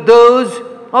 for those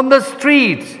on the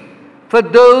streets, for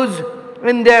those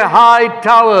in their high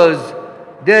towers,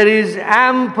 there is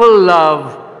ample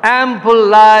love, ample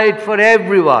light for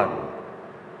everyone.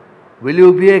 Will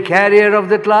you be a carrier of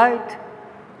that light?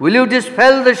 Will you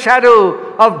dispel the shadow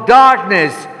of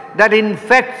darkness that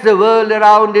infects the world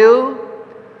around you?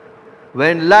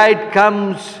 When light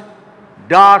comes,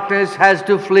 darkness has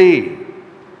to flee.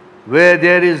 Where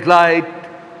there is light,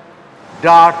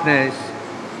 darkness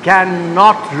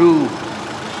cannot rule.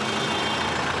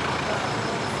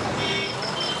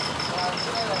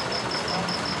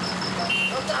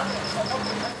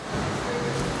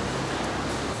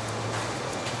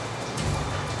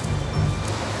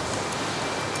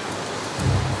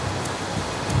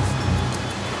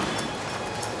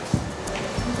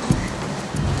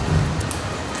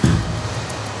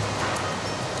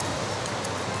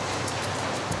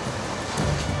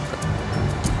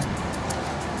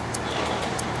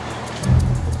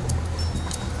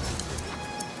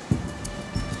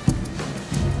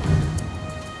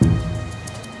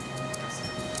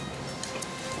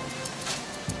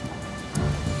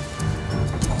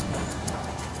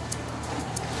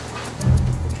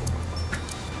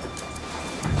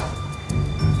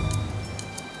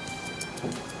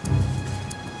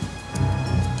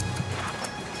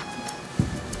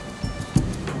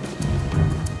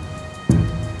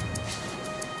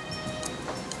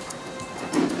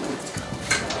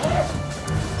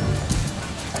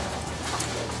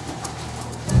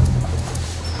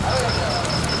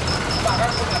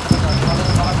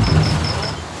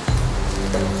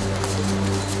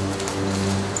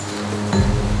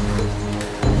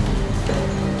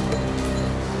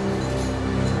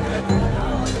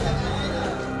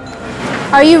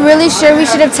 Are you really sure we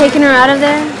should have taken her out of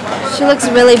there? She looks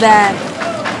really bad.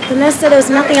 The nurse said there was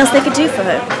nothing else they could do for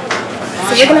her.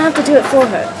 So we're gonna have to do it for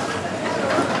her.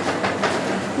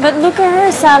 But look at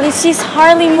her, Sally. She's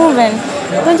hardly moving.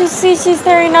 Don't you see she's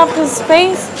staring up in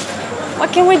space?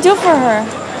 What can we do for her?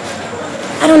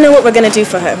 I don't know what we're gonna do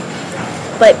for her.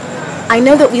 But I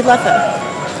know that we love her.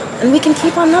 And we can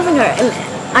keep on loving her. And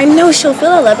I know she'll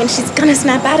feel our love and she's gonna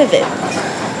snap out of it.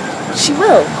 She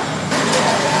will.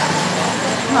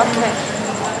 Okay.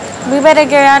 We better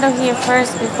get out of here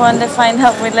first before they find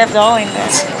out we left doll in there.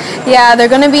 Yeah, they're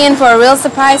gonna be in for a real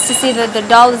surprise to see that the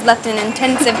doll is left in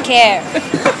intensive care.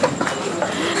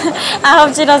 I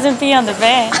hope she doesn't pee on the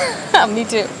bed. Me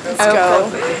too. Let's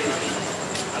go.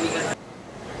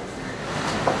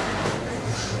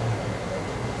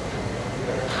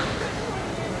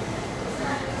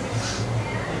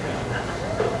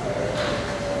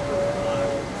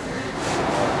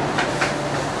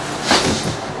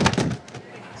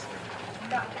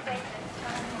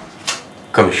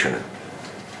 Commissioner,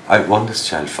 I want this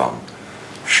child found.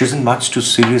 She's in much too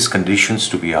serious conditions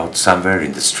to be out somewhere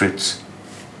in the streets.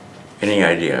 Any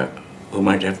idea who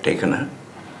might have taken her?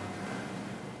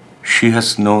 She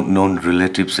has no known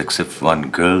relatives except one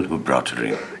girl who brought her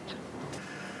in.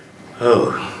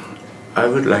 Oh, I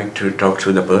would like to talk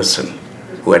to the person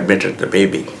who admitted the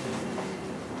baby.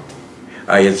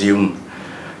 I assume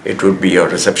it would be your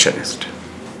receptionist.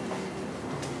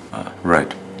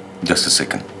 Right. Just a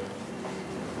second.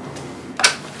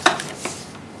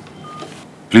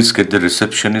 Please get the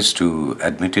receptionist who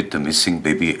admitted the missing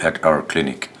baby at our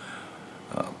clinic.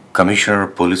 Commissioner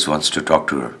of Police wants to talk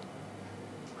to her.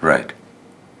 Right.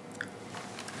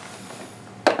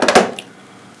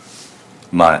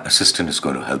 My assistant is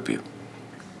going to help you.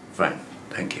 Fine,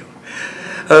 thank you.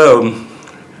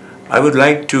 I would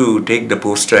like to take the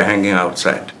poster hanging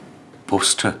outside.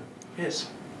 Poster? Yes.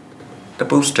 The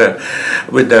poster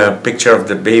with the picture of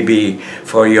the baby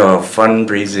for your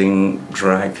fundraising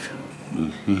drive.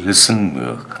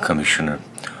 Listen, Commissioner.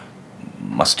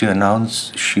 Must you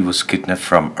announce she was kidnapped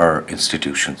from our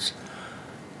institutions?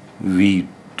 We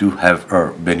do have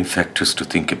our benefactors to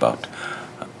think about.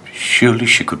 Surely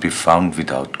she could be found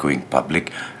without going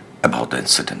public about the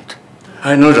incident.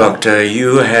 I know, Doctor,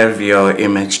 you have your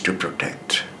image to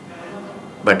protect.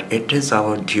 But it is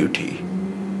our duty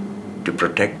to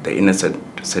protect the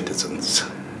innocent citizens.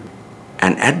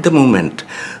 And at the moment,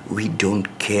 we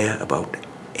don't care about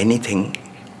anything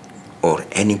or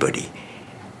anybody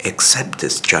except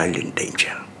this child in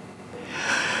danger.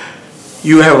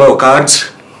 You have our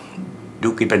cards.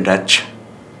 Do keep in touch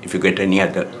if you get any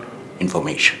other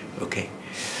information, okay?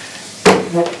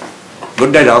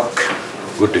 Good day, Doc.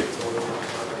 Good day.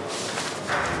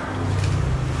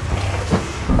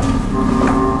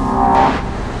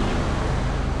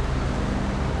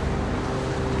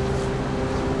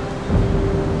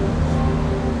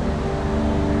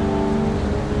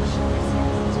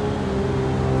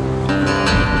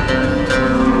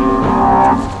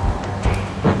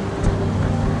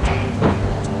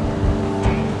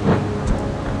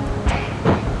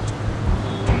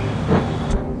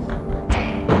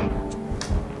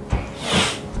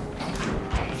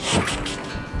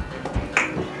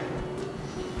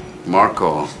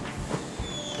 Marco,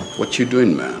 what you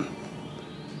doing, man?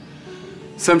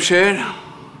 Samsher,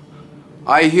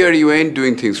 I hear you ain't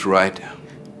doing things right.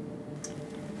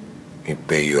 We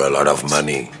pay you a lot of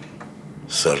money.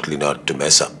 Certainly not to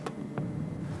mess up.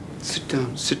 Sit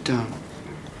down, sit down.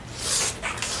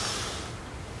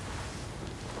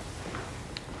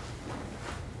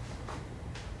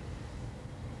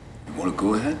 You want to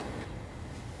go ahead?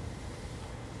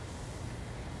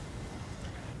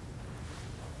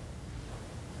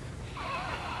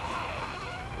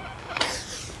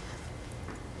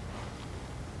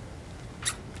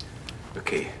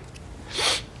 Okay.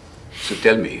 So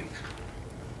tell me.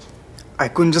 I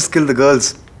couldn't just kill the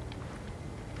girls.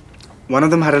 One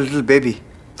of them had a little baby.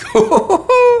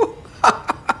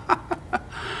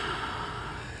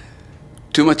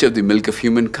 Too much of the milk of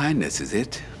human kindness, is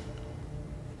it?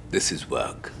 This is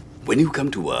work. When you come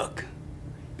to work,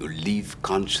 you leave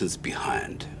conscience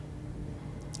behind.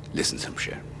 Listen,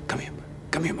 Samsher, come here.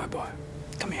 Come here, my boy.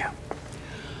 Come here.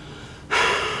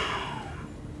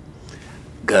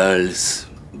 Girls,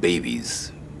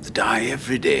 babies, they die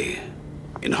every day.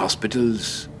 In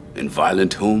hospitals, in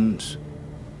violent homes,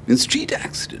 in street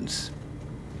accidents.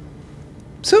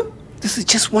 So, this is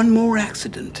just one more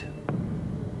accident.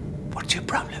 What's your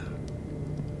problem?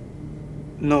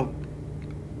 No.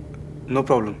 No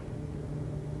problem.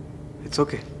 It's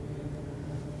okay.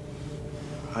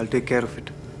 I'll take care of it.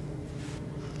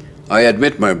 I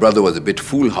admit my brother was a bit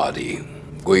foolhardy,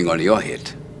 going on your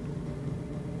hit.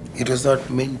 It was not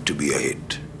meant to be a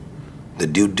hit. The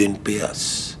dude didn't pay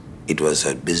us. It was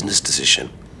a business decision.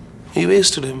 We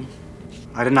wasted him.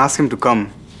 I didn't ask him to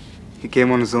come. He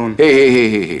came on his own.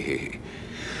 Hey.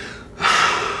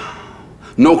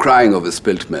 No crying over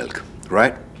spilt milk,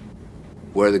 right?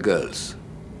 Where are the girls?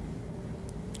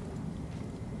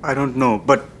 I don't know,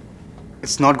 but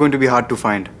it's not going to be hard to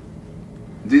find.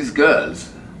 These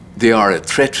girls, they are a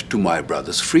threat to my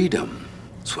brother's freedom.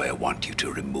 So I want you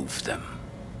to remove them.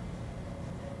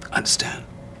 Understand?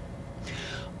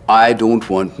 I don't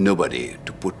want nobody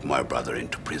to put my brother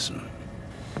into prison.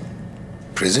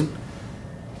 Prison?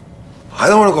 I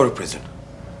don't want to go to prison.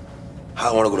 I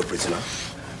don't want to go to prison,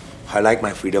 huh? I like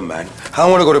my freedom, man. I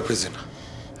don't want to go to prison.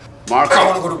 Marco! I don't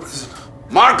want to go to prison.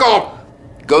 Marco!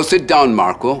 Go sit down,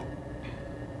 Marco.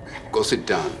 Go sit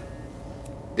down.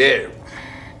 There.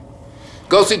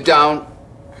 Go sit down.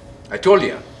 I told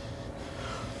you.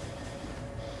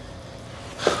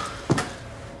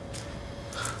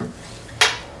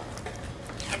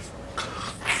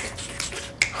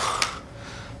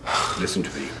 Listen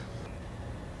to me.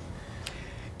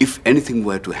 if anything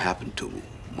were to happen to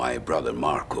my brother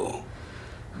Marco,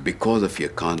 because of your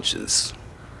conscience,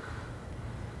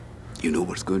 you know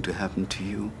what's going to happen to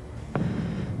you?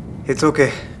 It's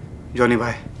okay, Johnny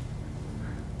bhai.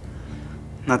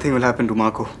 Nothing will happen to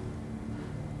Marco.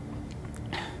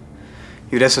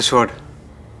 You rest assured.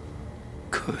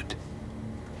 Good.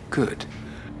 Good.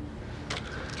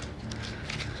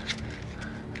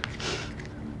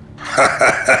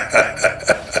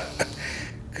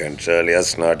 Control your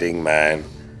snorting, man.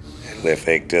 It'll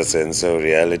affect your sense of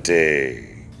reality.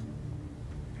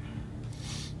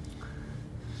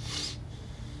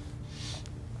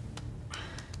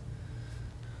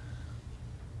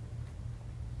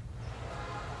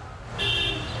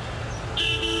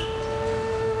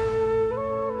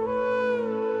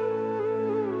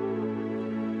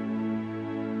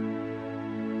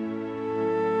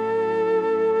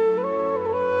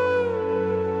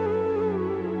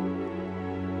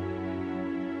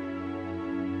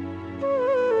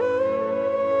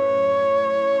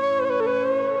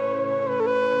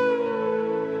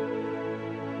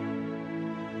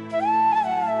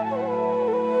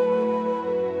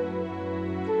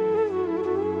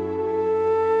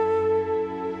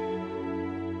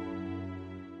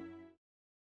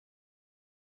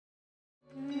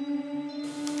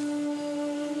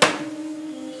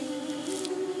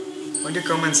 Why don't you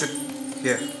come and sit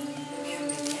here?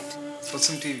 Watch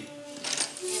some TV.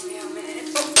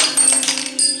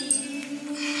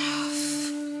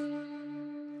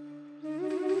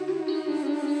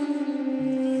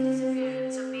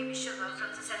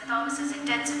 Thomas's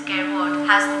intensive care ward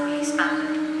has the police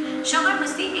baffled. Sugar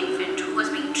was the infant who was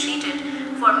being treated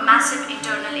for massive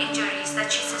internal injuries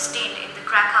that she sustained in the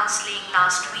crack house slaying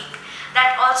last week.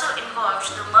 That also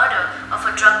involved the murder of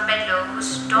a drug peddler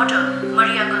whose daughter,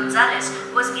 Maria Gonzalez,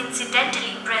 was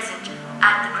incidentally present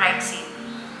at the crime scene.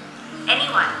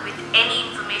 Anyone with any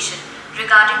information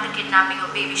regarding the kidnapping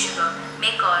of baby Sugar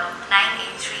may call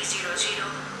 98300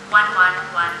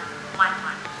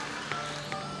 11111.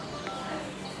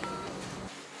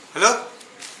 Hello?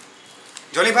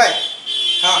 Johnny bhai?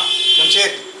 Haan,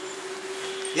 Jamshed.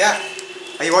 Yeah.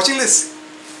 Are you watching this?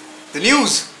 The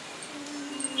news?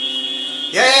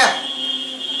 Yeah.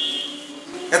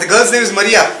 Yeah, the girl's name is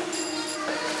Maria.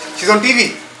 She's on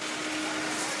TV.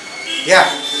 Yeah.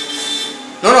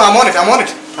 No, I'm on it.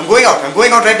 I'm going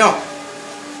out right now.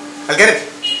 I'll get it.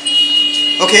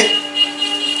 Okay.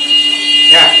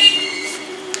 Yeah.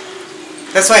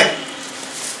 That's fine.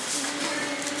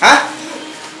 Huh?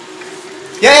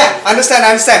 Yeah, I understand.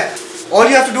 All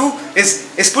you have to do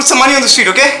is put some money on the street,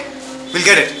 okay? We'll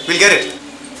get it.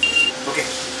 Okay,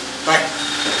 bye.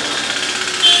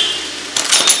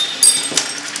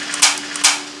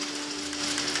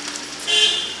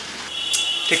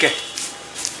 Take care.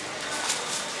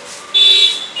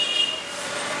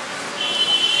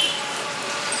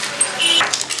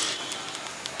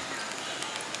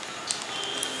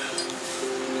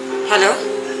 Hello?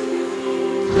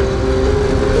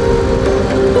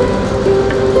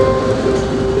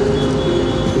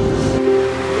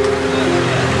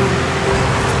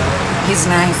 He's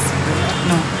nice, but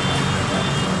no.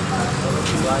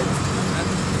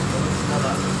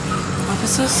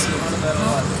 Officers?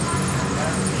 No.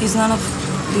 He's none of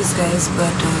these guys,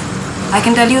 but I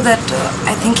can tell you that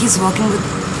I think he's working with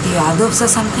the Yadavs or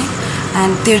something,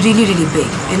 and they're really, really big.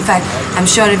 In fact, I'm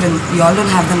sure even you all don't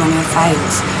have them on your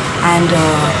files. And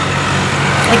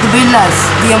like the Birlas,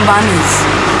 the Ambanis,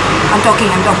 I'm talking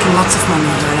lots of money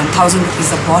here, and 1,000 rupees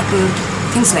a bottle,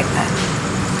 things like that.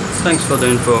 Thanks for the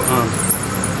info.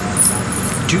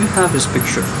 Do you have his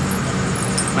picture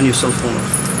on your cell phone?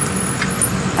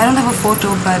 I don't have a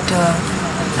photo, but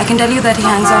I can tell you that he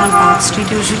hangs out on Park Street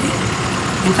usually.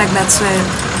 In fact, that's where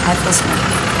I first met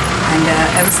him. And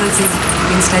ever since he's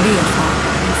been steady for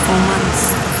 4 months.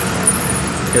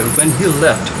 Yeah, when he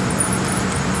left,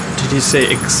 did he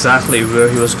say exactly where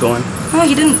he was going? No,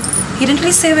 he didn't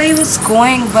really say where he was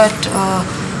going, but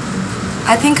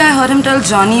I think I heard him tell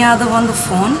Johnny Yadav on the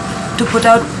phone to put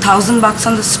out $1,000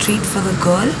 on the street for the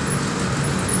girl.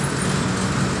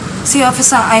 See,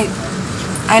 officer,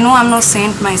 I know I'm no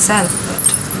saint myself, but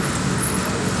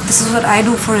this is what I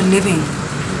do for a living,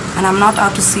 and I'm not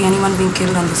out to see anyone being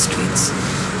killed on the streets,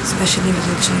 especially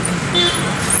little children.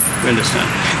 We understand.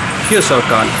 Here's our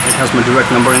card. It has my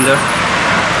direct number in there.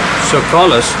 So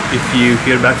call us if you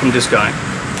hear back from this guy,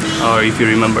 or if you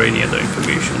remember any other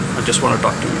information, or just want to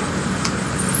talk to me.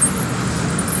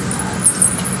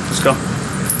 Let's go.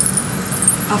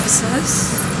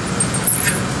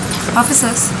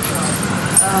 Officers,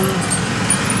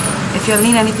 if you'll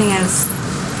need anything else,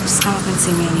 just come up and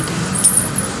see me anytime.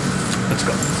 Let's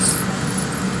go.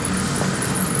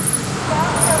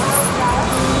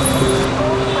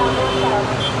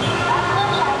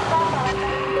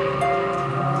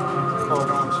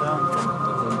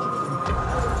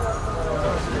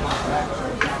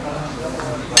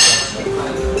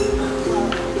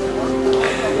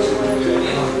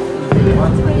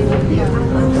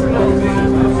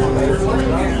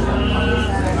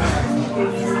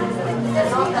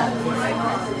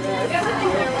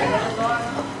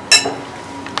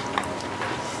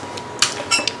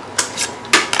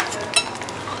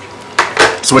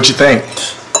 So what you think?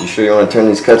 You sure you want to turn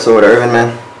these cuts over to Irvin,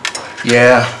 man?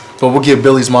 Yeah, but we'll give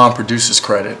Billy's mom producer's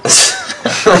credit. This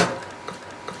is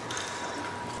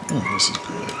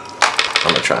good.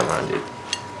 I'm gonna try mine, dude.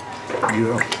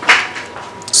 Yeah.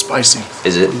 Spicy.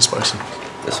 Is it? Really spicy.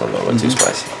 This one don't look too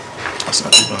spicy. That's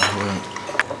not too bad.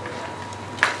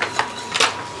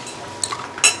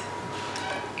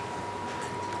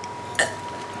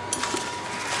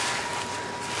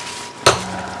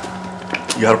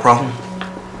 You got a problem?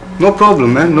 No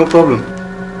problem, man. No problem.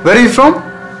 Where are you from?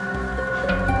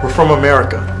 We're from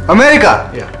America.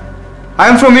 America? Yeah. I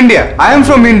am from India. I am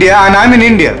from India and I'm in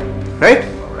India. Right?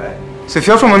 Alright. So if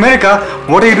you're from America,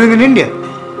 what are you doing in India?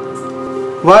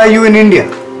 Why are you in India?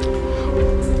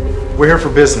 We're here for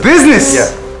business. Business?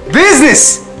 Yeah.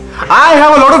 Business? I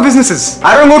have a lot of businesses.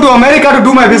 I don't go to America to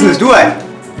do my business, do I?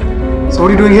 So what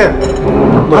are you doing here?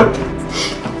 Look,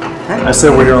 I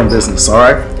said we're here on business,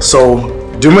 alright? So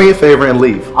do me a favor and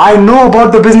leave. I know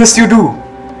about the business you do.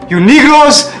 You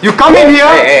Negroes, you come in here.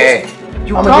 Hey.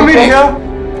 You come in here.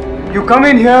 You come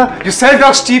in here. You sell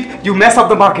drugs cheap. You mess up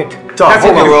the market. Hit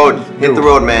the road. Hit the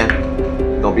road, man.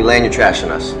 Don't be laying your trash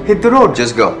on us. Hit the road.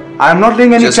 Just go. I'm not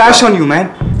laying any Just trash go. on you, man.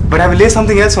 But I will lay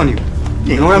something else on you.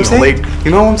 You know what I'm saying?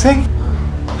 You know what I'm saying?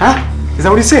 Huh? Is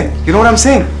that what you say? You know what I'm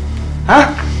saying? Huh?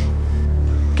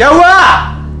 क्या हुआ?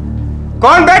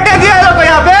 कौन बैठने दिया ये लोग को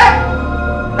यहाँ पे?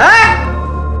 हैं?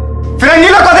 फिरंगी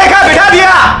लोग को देखा बिठा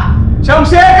दिया?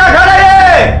 शमशेर का घर है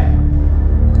ये?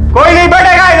 कोई नहीं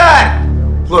बैठेगा इधर?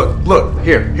 Look,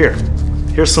 here.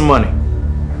 Here's some money.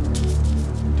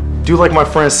 Do like my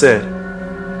friend said.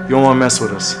 You don't want to mess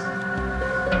with us.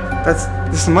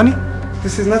 This is money?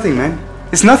 This is nothing, man.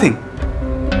 It's nothing.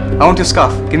 I want your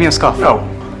scarf. Give me your scarf. No.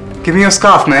 Give me your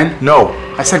scarf, man. No.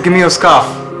 I said give me your scarf.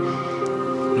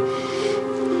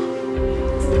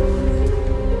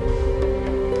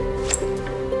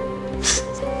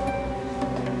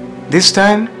 This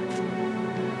time,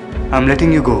 I'm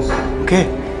letting you go, okay?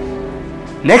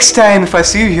 Next time, if I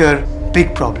see you here,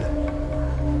 big problem.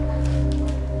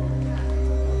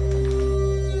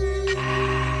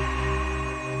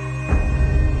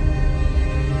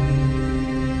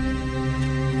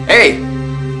 Hey,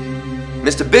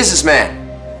 Mr. Businessman.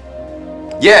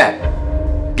 Yeah,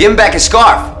 give him back his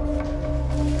scarf.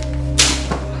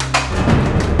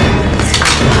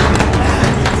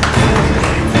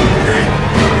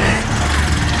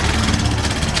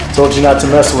 Told you not to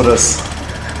mess with us.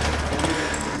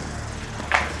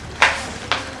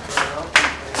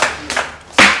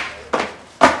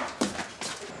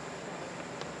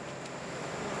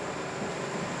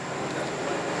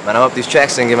 Man, I hope these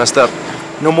tracks didn't get messed up.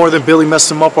 No more than Billy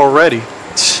messed him up already.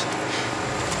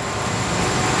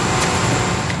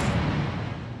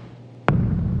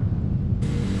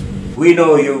 We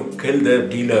know you killed the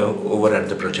dealer over at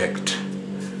the project.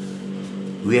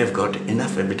 We have got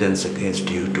enough evidence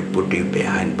against you to put you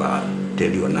behind bar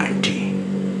till you're 90.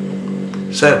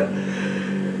 Sir,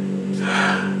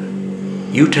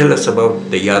 you tell us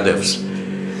about the Yadavs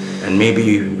and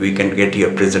maybe we can get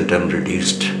your prison term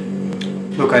reduced.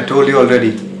 Look, I told you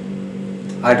already.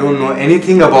 I don't know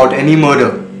anything about any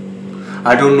murder.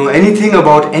 I don't know anything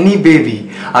about any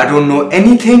baby. I don't know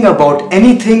anything about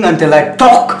anything until I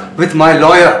talk with my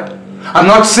lawyer. I'm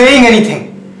not saying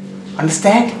anything.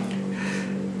 Understand?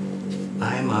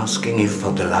 I'm asking you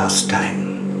for the last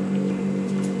time.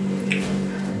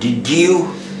 Did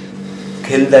you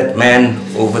kill that man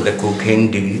over the cocaine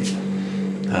deal?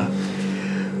 Huh?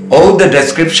 All the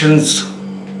descriptions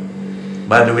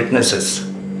by the witnesses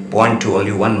point to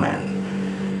only one man.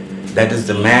 That is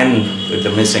the man with the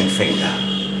missing finger.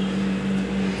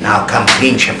 Now come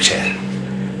clean, Shamsher.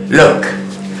 Look,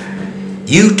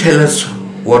 you tell us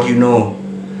what you know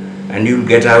and you'll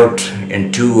get out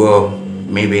in 2 or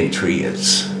maybe in 3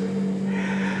 years.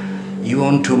 You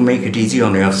want to make it easy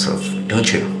on yourself,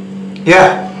 don't you?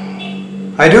 Yeah,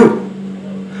 I do.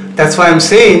 That's why I'm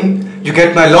saying you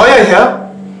get my lawyer here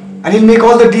and he'll make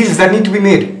all the deals that need to be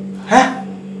made. Huh?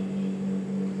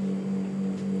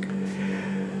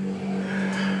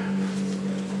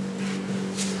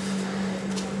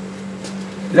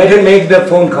 Let him make the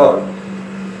phone call.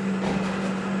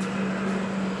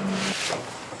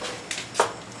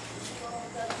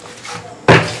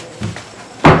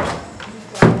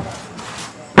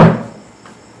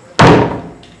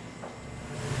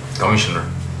 Commissioner,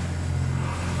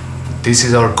 this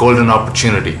is our golden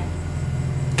opportunity.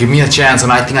 Give me a chance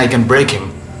and I think I can break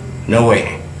him. No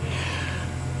way.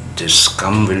 This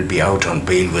scum will be out on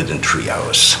bail within 3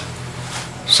 hours.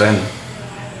 Son,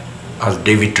 ask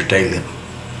David to tell him.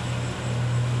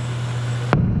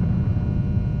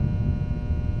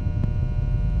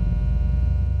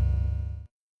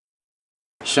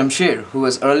 Shamsher, who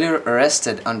was earlier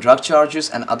arrested on drug charges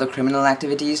and other criminal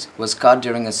activities, was caught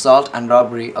during assault and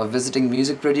robbery of visiting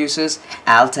music producers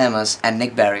Al Temas and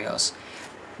Nick Barrios.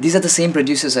 These are the same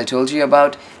producers I told you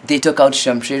about. They took out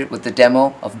Shamsher with the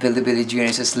demo of Billy Billy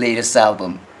Jr.'s latest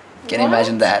album. Can you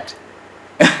imagine that?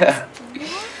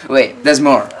 Wait, there's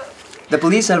more. The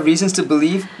police have reasons to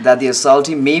believe that the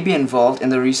assaultee may be involved in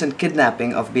the recent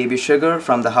kidnapping of baby Sugar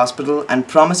from the hospital and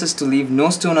promises to leave no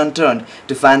stone unturned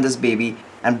to find this baby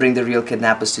and bring the real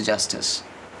kidnappers to justice.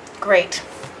 Great.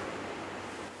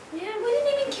 Yeah, we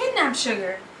didn't even kidnap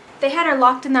Sugar. They had her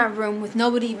locked in that room with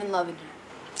nobody even loving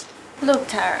her. Look,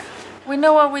 Tara, we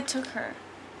know where we took her,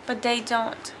 but they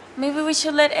don't. Maybe we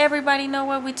should let everybody know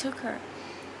where we took her.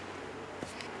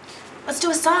 Let's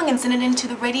do a song and send it into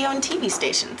the radio and TV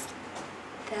stations.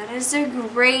 That is a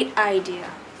great idea.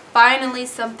 Finally,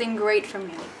 something great from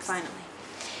you. Finally.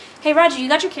 Hey, Roger, you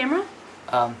got your camera?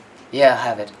 Yeah, I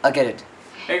have it. I'll get it.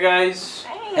 Hey guys.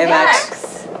 Hey,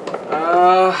 Max.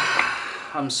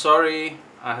 I'm sorry.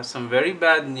 I have some very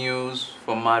bad news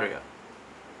for Maria.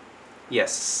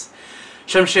 Yes.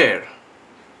 Shamsher,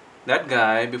 that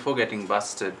guy, before getting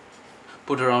busted,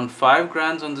 put around 5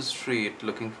 grand on the street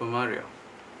looking for Maria.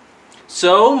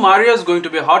 So, Maria's going to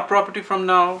be a hot property from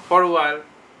now for a while.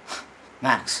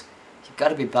 Max, you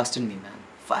gotta be busting me, man.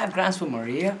 5 grand for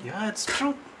Maria? Yeah, it's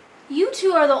true. You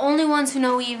two are the only ones who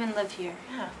know we even live here.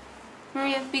 Yeah.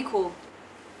 Maria, be cool.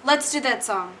 Let's do that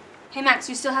song. Hey, Max,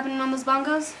 you still happening on those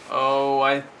bongos? Oh,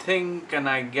 I think and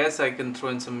I guess I can throw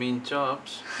in some mean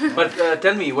chops. But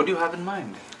tell me, what do you have in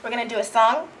mind? We're gonna do a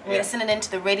song. We're gonna send it into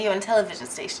the radio and television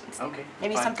stations. Okay.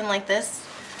 Maybe fine. something like this.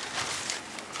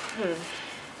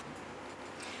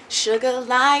 Sugar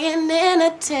lying in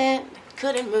a tent,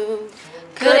 couldn't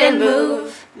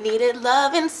move, needed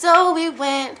loving, so we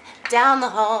went down the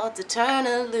hall to turn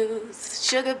her loose.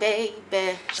 Sugar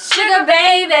baby, Sugar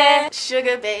baby,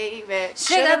 sugar baby,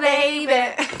 Sugar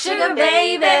baby, Sugar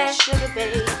baby, sugar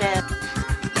baby.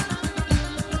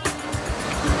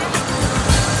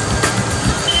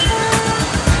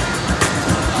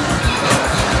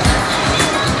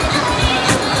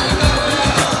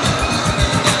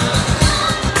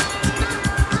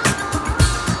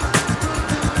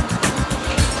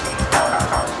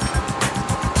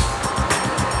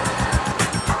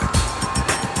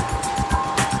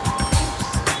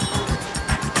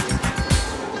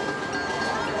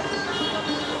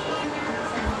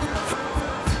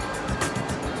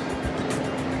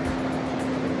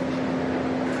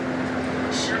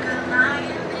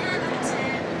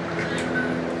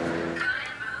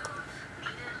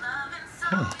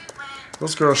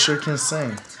 Those girls sure can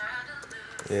sing.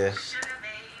 Yeah.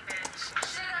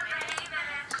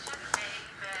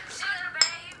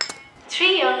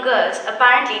 Three young girls,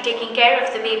 apparently taking care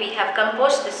of the baby, have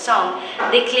composed this song.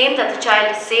 They claim that the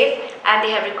child is safe and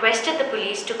they have requested the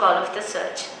police to call off the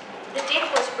search. The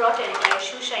tape was brought in by a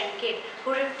shoeshine kid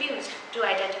who refused to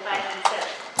identify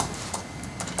himself.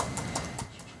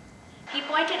 He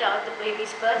pointed out the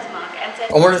baby's birthmark and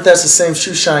said, I wonder if that's the same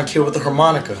shoeshine kid with the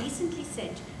harmonica. recently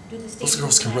sent to the Those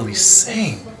girls can really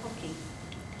sing.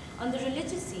 On the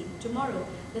religious scene, tomorrow,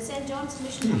 the St. John's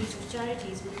Missionaries of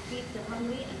Charities will feed the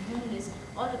hungry and homeless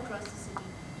all across the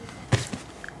city.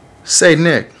 Say,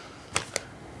 Nick,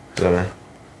 What's up, man?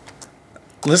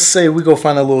 let's say we go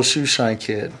find a little shoeshine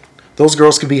kid. Those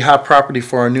girls could be hot property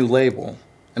for our new label.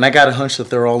 And I got a hunch that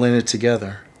they're all in it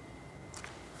together.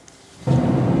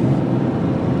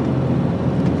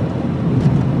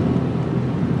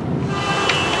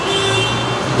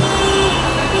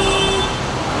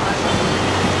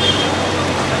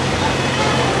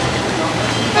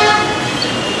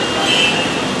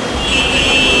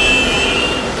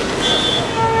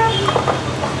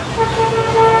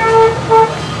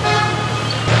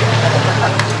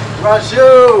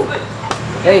 Raju!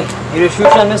 Hey, you a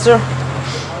shoeshine, mister?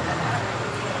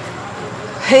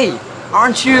 Hey,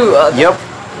 aren't you, Yep.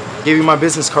 Gave you my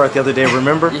business card the other day,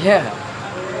 remember? Yeah.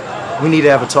 We need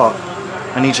to have a talk.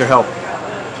 I need your help.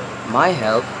 My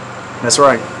help? That's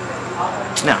right.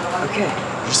 Now, Okay.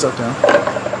 put yourself down.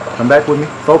 Come back with me.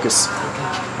 Focus.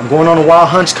 I'm going on a wild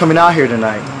hunch coming out here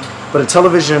tonight. But a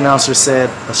television announcer said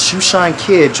a shoeshine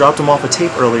kid dropped him off a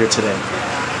tape earlier today.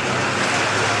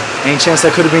 Any chance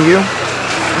that could have been you?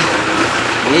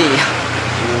 Me?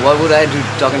 What would I do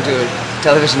talking to a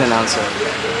television announcer?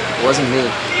 It wasn't me.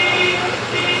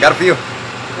 Got it for you.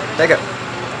 Take it.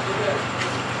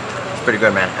 It's pretty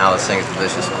good, man. Alice sings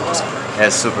delicious. Yeah,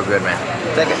 it's super good, man.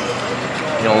 Take it.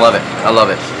 You'll love it. I love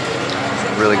it.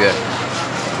 It's really good.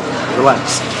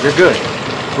 Relax. You're good.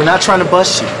 We're not trying to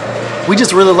bust you. We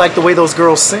just really like the way those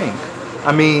girls sing.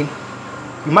 I mean,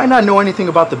 you might not know anything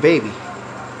about the baby,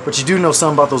 But you do know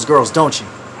something about those girls, don't you?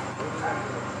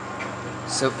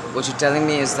 So what you're telling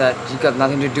me is that you got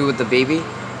nothing to do with the baby?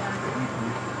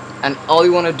 And all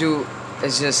you want to do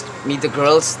is just meet the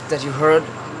girls that you heard?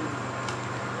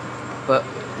 But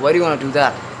why do you want to do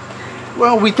that?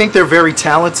 Well, we think they're very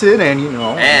talented and, you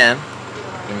know... And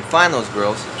when you find those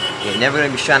girls, you're never going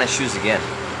to be shining shoes again.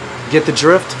 Get the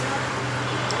drift?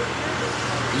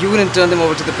 You wouldn't turn them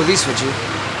over to the police, would you?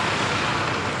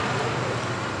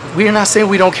 We're not saying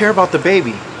we don't care about the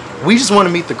baby. We just want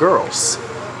to meet the girls.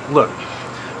 Look,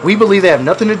 we believe they have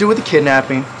nothing to do with the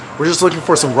kidnapping. We're just looking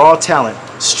for some raw talent.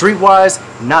 Streetwise,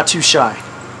 not too shy.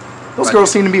 Those Raju.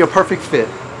 girls seem to be a perfect fit.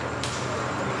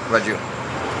 Raju,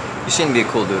 you seem to be a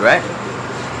cool dude, right?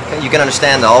 Okay, you can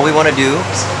understand that all we want to do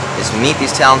is meet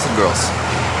these talented girls.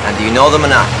 And do you know them or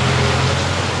not?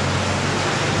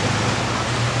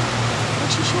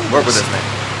 Work with us, man.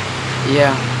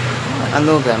 Yeah, I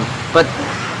know them. But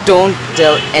don't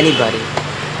tell anybody.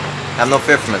 Have no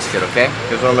fear from this kid, okay?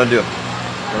 Here's what I'm gonna do.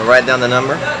 I'm gonna write down the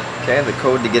number, okay, the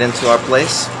code to get into our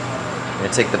place. I'm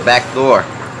gonna take the back door,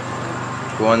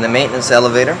 go in the maintenance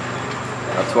elevator,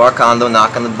 up to our condo,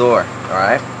 knock on the door,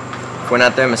 alright? If we're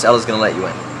not there, Miss Ella's gonna let you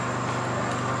in.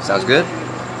 Sounds good?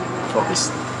 Focus.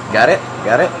 Got it?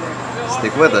 Got it?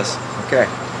 Stick with us. Okay.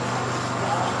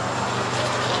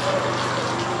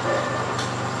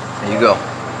 There you go.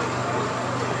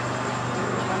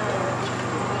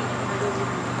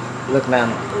 Look, man,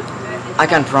 I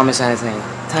can't promise anything.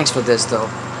 Thanks for this, though.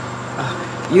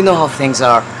 You know how things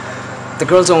are. The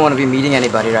girls don't want to be meeting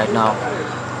anybody right now.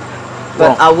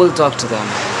 But I will talk to them.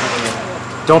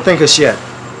 Don't thank us yet.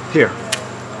 Here.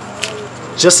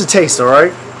 Just a taste, all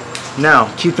right?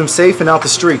 Now, keep them safe and out the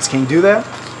streets. Can you do that?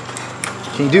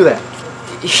 Can you do that?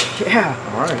 Yeah.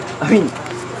 All right. I mean,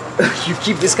 you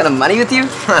keep this kind of money with you?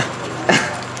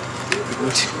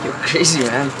 You're crazy,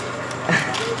 man.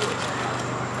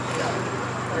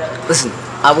 Listen,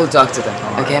 I will talk to them,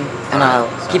 okay? And I'll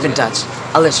keep in touch.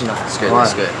 I'll let you know. That's good,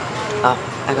 that's good.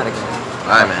 I gotta go.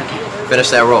 Alright, man. Finish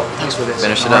that roll. Thanks for this.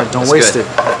 Finish it All up. right, don't That's waste good.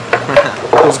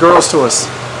 it. Those girls to us.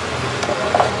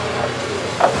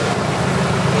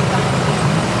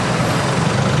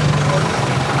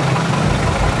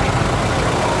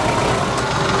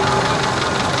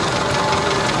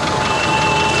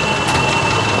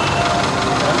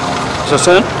 So,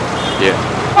 son? Yeah.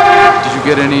 Did you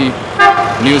get any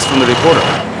news from the reporter?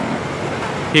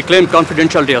 He claimed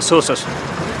confidentiality of sources.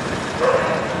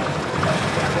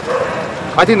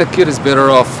 I think the kid is better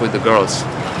off with the girls.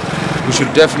 We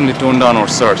should definitely tone down our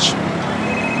search.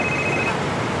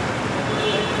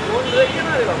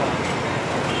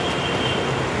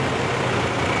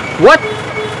 What?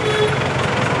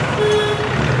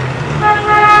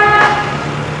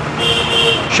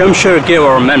 Shamsher gave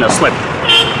our men a slip.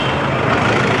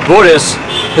 Boris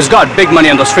has got big money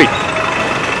on the street.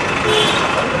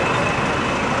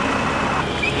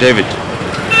 David,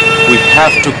 we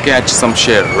have to catch some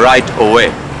share right away.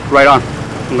 Right on.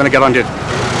 I'm gonna get on it.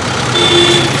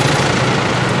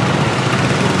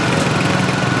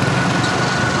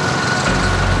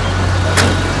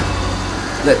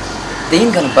 Look, they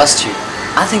ain't gonna bust you.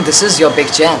 I think this is your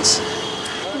big chance.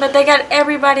 But they got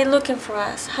everybody looking for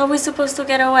us. How are we supposed to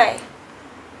get away?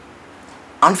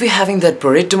 Aren't we having that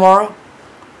parade tomorrow?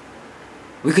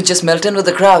 We could just melt in with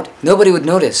the crowd. Nobody would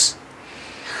notice.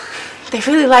 They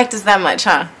really liked us that much,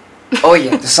 huh? Oh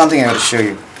yeah, there's something I gotta show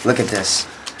you. Look at this.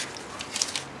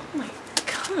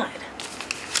 God.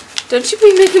 Don't you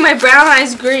be making my brown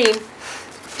eyes green.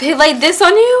 They laid this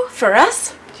on you? For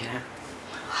us? Yeah.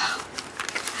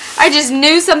 I just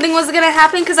knew something was gonna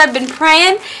happen because I've been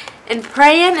praying and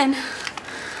praying and...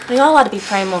 We all ought to be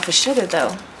praying more for Sugar,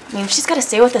 though. I mean, if she's got to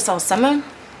stay with us all summer,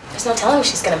 there's no telling if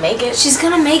she's going to make it. She's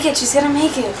gonna make it. She's gonna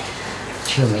make it.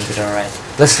 She'll make it alright.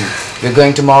 Listen, we're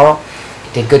going tomorrow.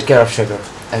 Take good care of Sugar,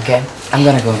 okay? I'm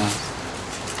gonna go now.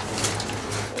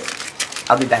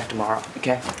 I'll be back tomorrow,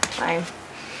 okay? Fine.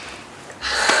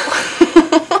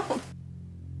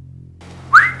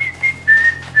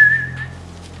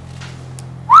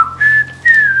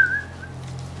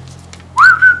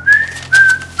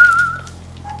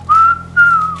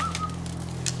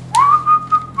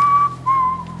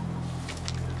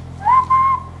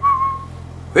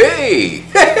 Hey,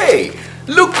 hey,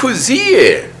 look who's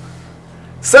here.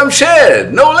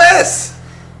 Samshed, no less.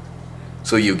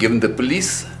 So you've given the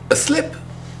police a slip.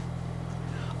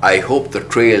 I hope the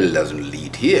trail doesn't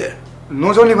lead here.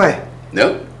 No, Johnny bhai.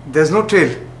 No? There's no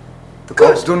trail. The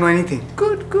cops don't know anything.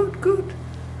 Good, good, good.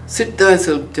 Sit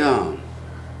thyself down.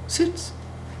 Sit.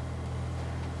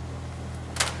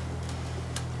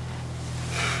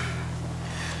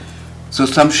 So,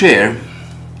 Samsher,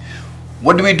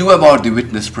 What do we do about the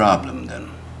witness problem then?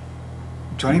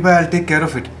 Johnny bhai, I'll take care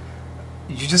of it.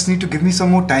 You just need to give me some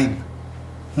more time.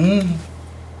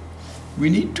 We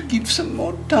need to give some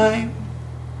more time.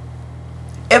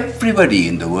 Everybody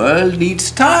in the world needs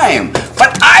time.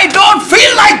 But I don't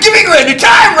feel like giving you any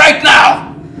time right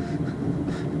now.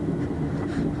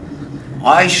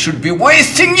 I should be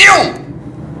wasting you.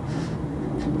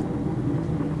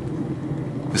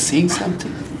 You're saying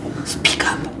something? Speak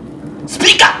up.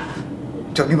 Speak up!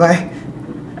 Johnny bhai,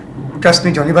 trust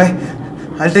me, Johnny bhai.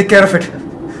 I'll take care of it.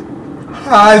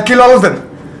 I'll kill all of them.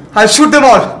 I'll shoot them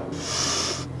all.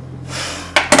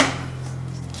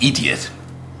 Idiot.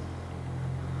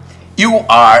 You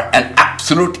are an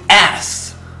absolute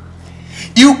ass.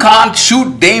 You can't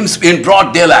shoot dames in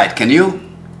broad daylight, can you?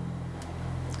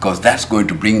 Because that's going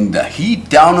to bring the heat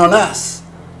down on us.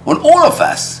 On all of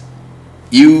us.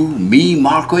 You, me,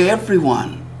 Marco,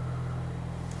 everyone.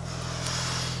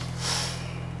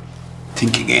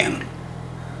 Think again.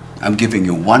 I'm giving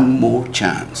you one more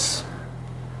chance.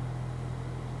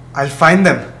 I'll find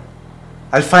them.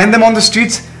 I'll find them on the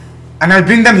streets and I'll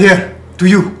bring them here to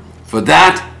you. For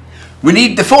that, we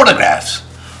need the photographs.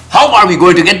 How are we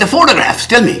going to get the photographs?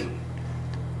 Tell me.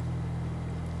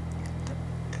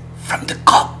 From the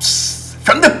cops.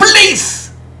 From the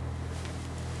police.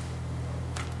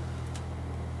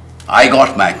 I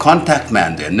got my contact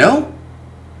man there, no?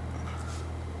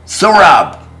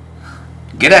 Sohrab,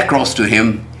 get across to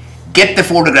him, get the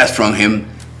photographs from him,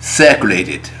 circulate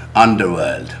it,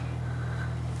 underworld.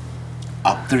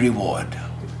 Up the reward.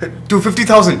 To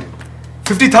 50,000.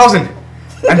 50,000.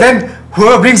 And then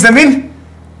whoever brings them in,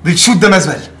 we'll shoot them as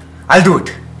well. I'll do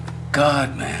it.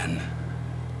 God, man.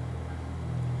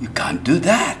 You can't do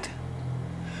that.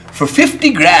 For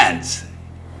 50 grand,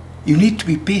 you need to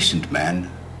be patient, man.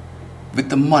 With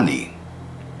the money.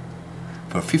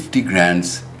 For 50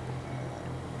 grand,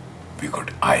 we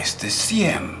could ice the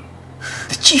CM,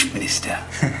 the Chief Minister,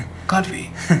 can't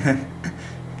we?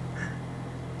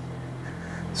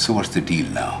 So what's the deal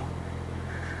now?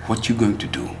 What you going to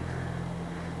do?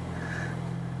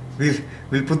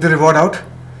 We'll put the reward out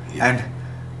and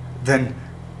then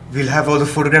we'll have all the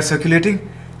photographs circulating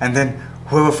and then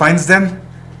whoever finds them,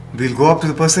 we'll go up to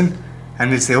the person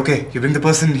and we'll say, okay, you bring the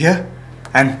person here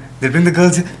and they'll bring the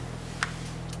girls here.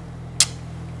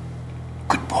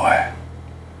 Good boy.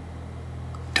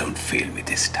 Don't fail me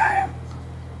this time.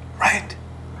 Right?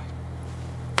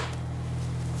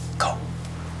 Go.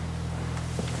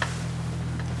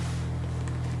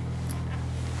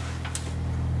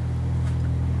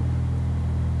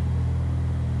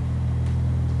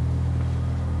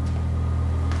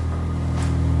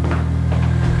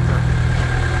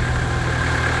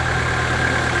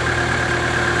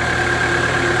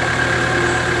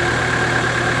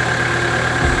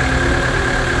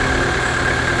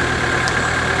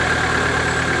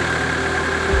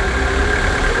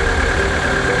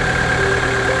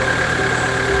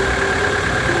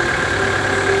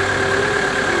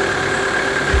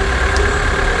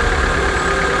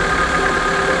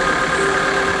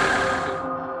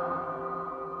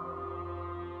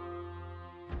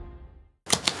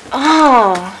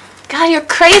 Oh, God, you're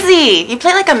crazy. You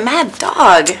play like a mad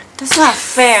dog. That's not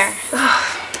fair.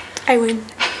 I win.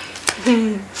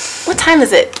 What time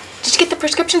is it? Did you get the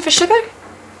prescription for sugar?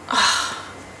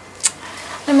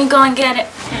 Let me go and get it.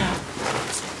 Yeah.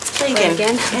 Let's play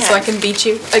again. Yeah. So I can beat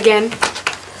you again.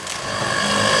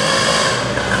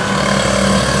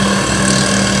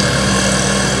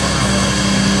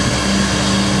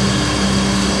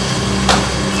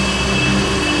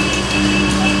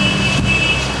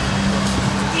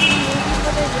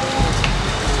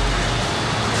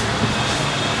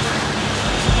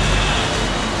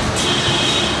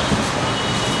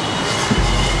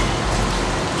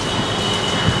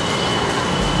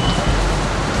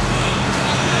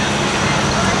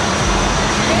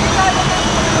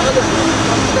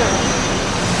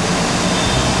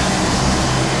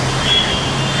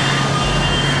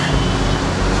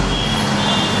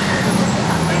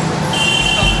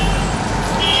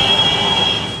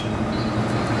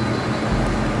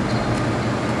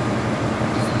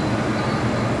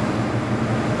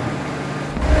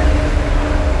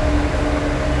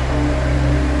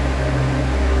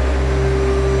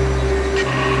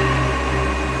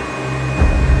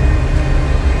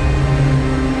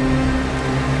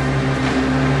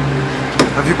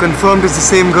 Have you confirmed it's the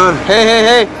same girl?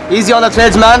 Hey, easy on the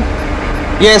threads, man.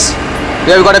 Yes,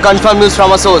 we have got a confirmed news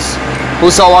from a source who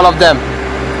saw one of them.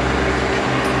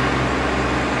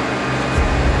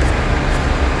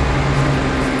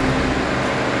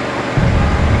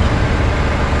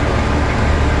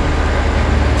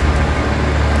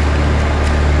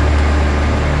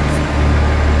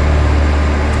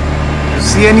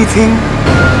 see anything,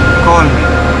 call me.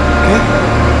 Okay?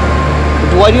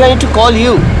 But why do I need to call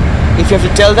you? If you have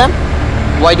to tell them,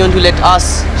 why don't you let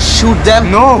us shoot them?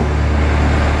 No.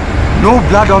 No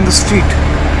blood on the street.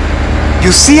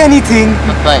 You see anything,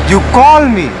 you call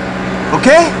me.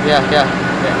 Okay? Yeah.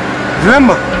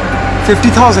 Remember,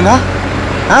 50,000, huh?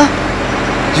 Huh?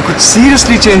 You could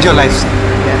seriously change your life.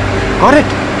 Got it?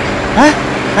 Huh?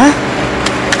 Huh?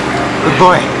 Good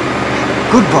boy.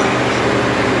 Good boy.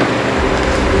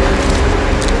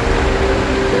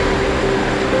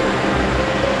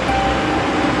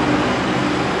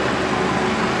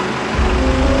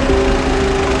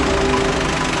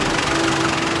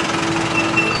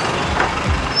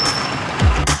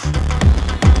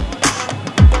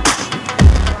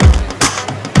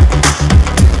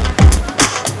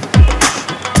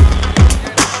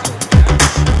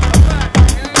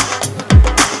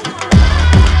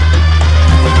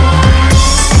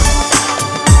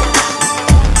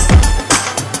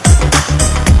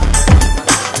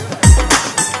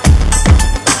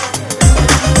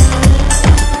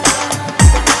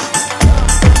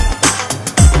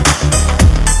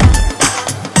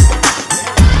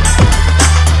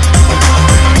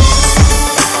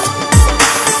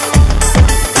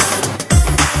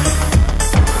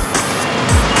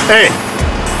 Hey,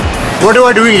 what are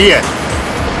you doing here?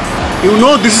 You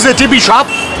know this is a TV shop?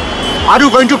 Are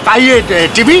you going to buy a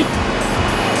TV?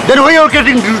 Then why are you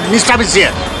getting disturbance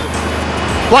here?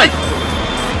 Why?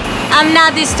 I'm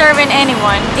not disturbing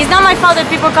anyone. It's not my fault that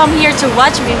people come here to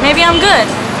watch me. Maybe I'm good.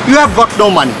 You have got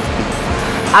no money.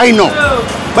 I know.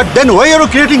 But then why are you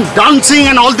creating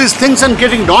dancing and all these things and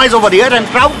getting noise over here and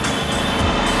crowd?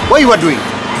 What you are doing?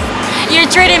 You're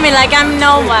treating me like I'm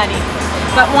nobody.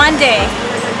 But one day,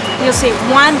 you'll see.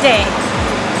 One day.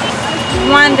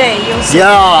 One day you'll see.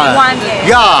 Yeah. One day.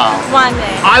 Yeah. One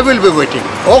day. I will be waiting.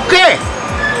 Okay.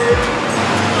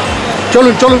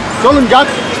 Cholun, Jack.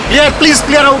 Clear, please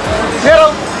clear out. Clear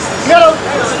out. Clear out.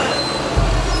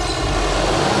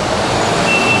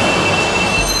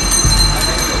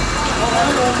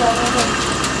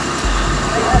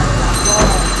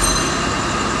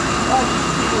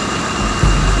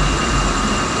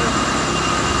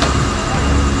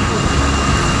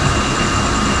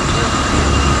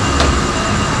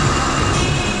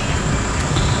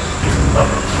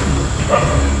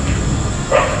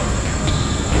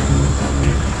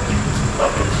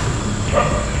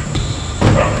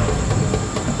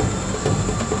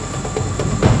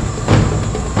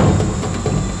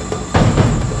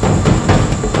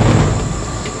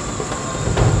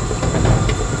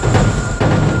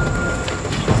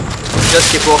 Just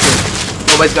keep walking.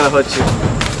 Nobody's gonna hurt you.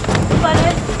 But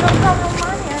I don't have no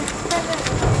money. I'm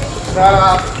spending. Shut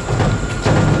up.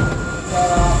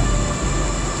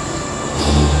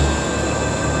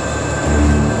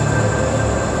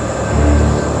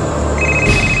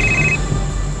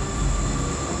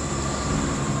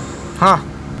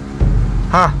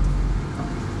 Huh.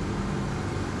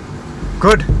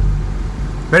 Good.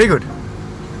 Very good.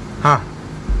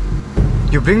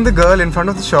 You bring the girl in front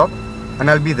of the shop and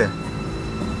I'll be there.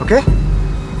 Okay?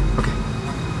 Okay.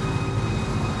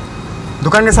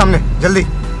 दुकान के सामने जल्दी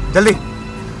जल्दी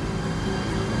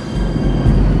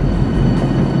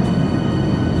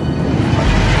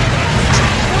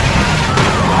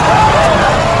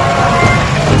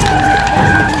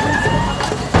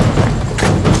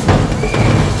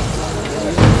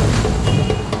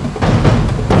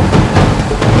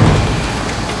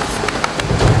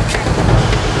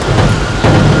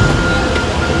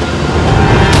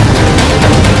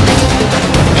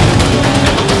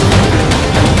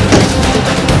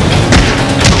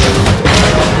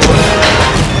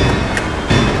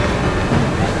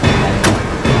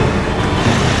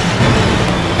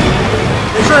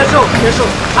এসো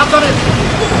সাবধানে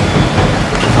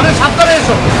অনেক সাবধানে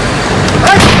এসো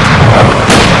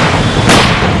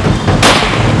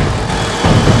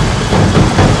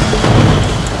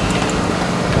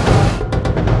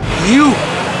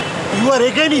You are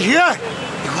again here?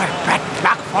 You are bad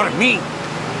luck for me.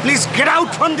 Please get out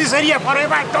from this area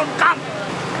forever. Don't come.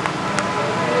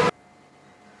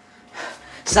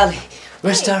 Sally,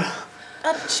 where's Tara?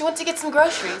 She went to get some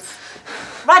groceries.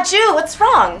 Raju, what's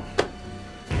wrong?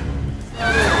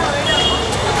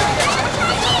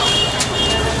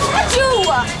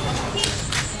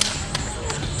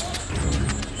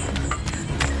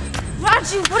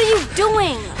 Raju, what are you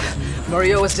doing?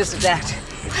 Mario was just attacked.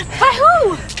 By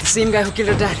who? The same guy who killed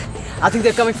her dad. I think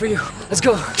they're coming for you. Let's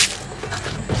go.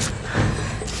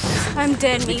 I'm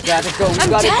dead, We Meet. gotta go. We I'm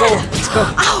gotta dead. go. Let's go.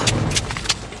 Ow!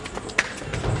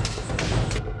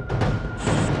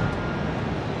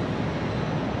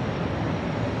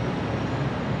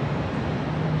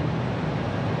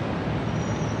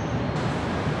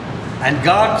 And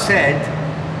God said,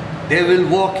 they will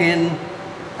walk in,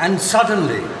 and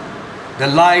suddenly the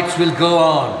lights will go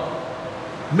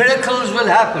on. Miracles will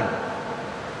happen.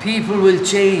 People will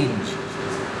change.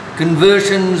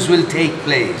 Conversions will take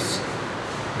place.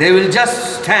 They will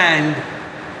just stand,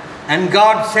 and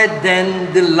God said,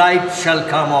 then the light shall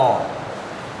come on.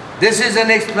 This is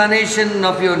an explanation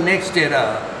of your next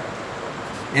era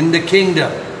in the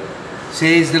kingdom,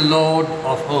 says the Lord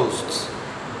of hosts.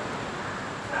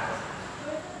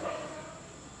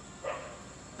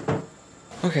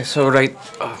 Okay, so right,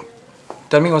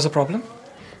 tell me what's the problem?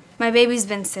 My baby's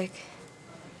been sick.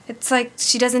 It's like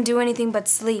she doesn't do anything but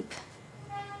sleep.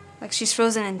 Like she's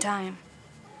frozen in time.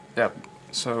 Yeah,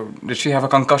 so did she have a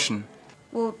concussion?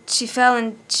 Well, she fell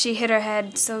and she hit her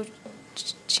head, so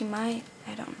she might.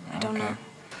 I don't know.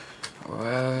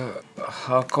 Well,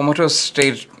 her comatose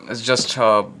state is just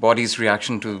her body's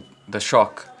reaction to the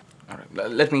shock. All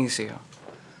right, let me see her.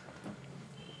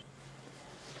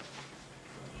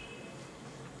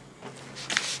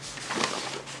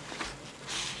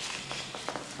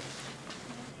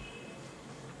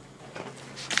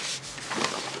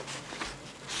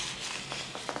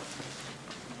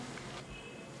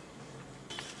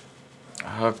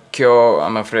 Her cure,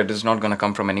 I'm afraid, is not going to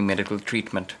come from any medical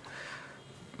treatment.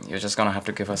 You're just going to have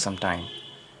to give her some time.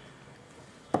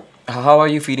 How are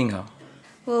you feeding her?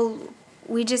 Well,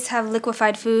 we just have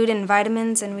liquefied food and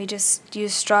vitamins, and we just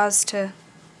use straws to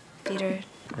feed her.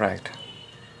 Right.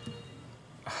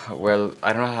 Well,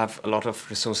 I don't have a lot of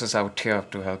resources out here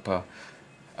to help her.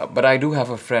 But I do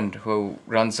have a friend who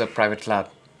runs a private lab.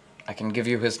 I can give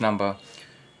you his number.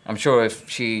 I'm sure if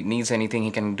she needs anything,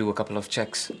 he can do a couple of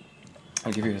checks.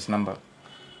 I'll give you his number.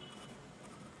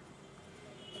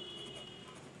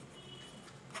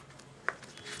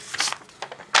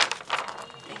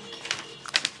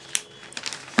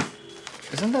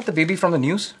 Isn't that the baby from the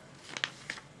news?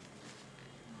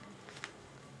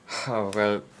 Oh,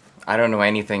 well, I don't know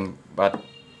anything, but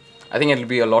I think it'll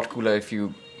be a lot cooler if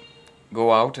you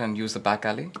go out and use the back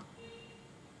alley.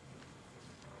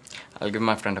 I'll give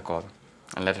my friend a call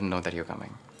and let him know that you're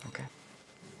coming, okay?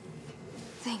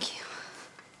 Thank you.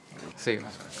 See you.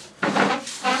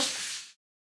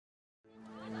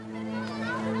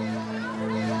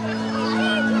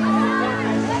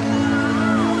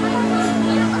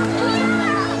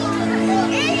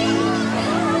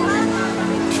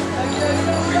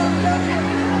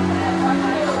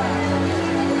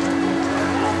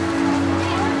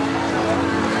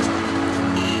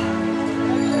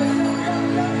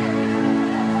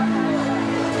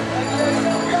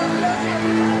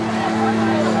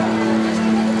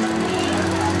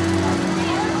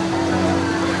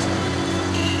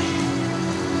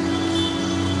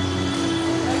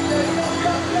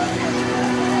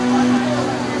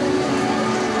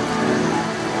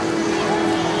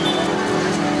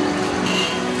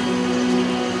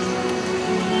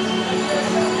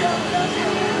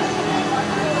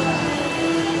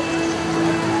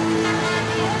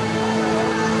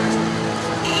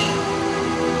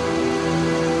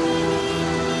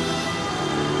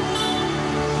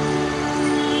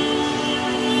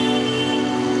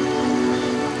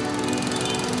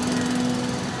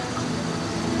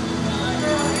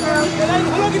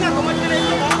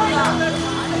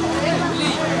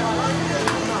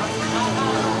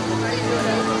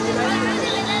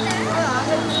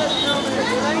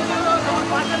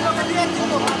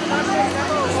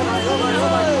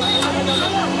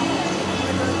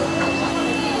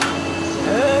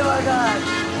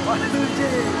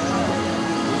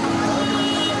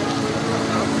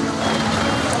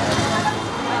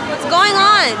 What's going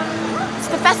on? It's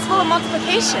the Festival of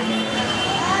Multiplication.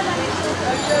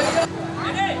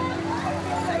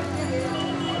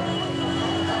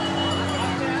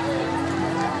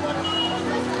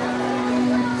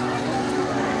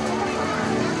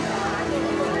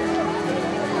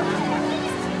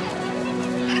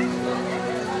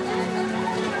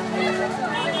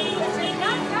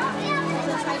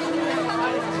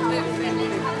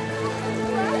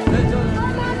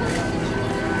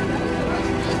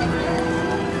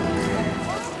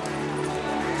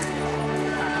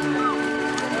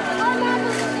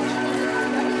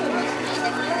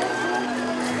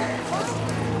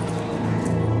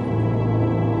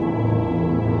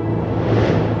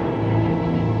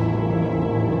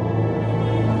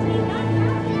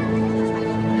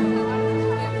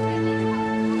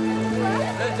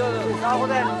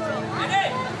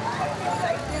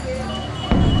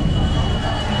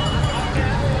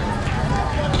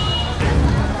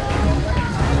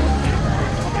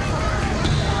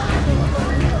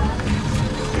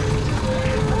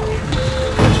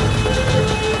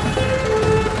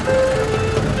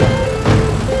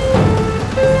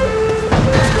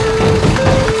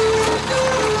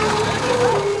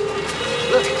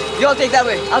 all take that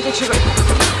way. I'll take sugar.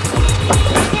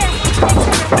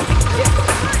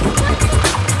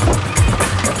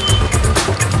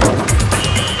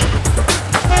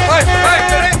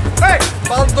 Hey!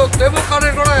 Bandok, table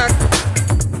kanin ko na yan.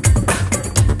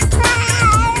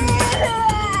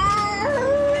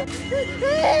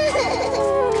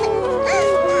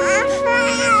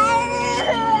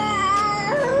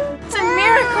 It's a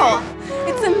miracle.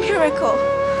 It's a miracle.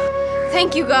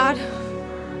 Thank you, God.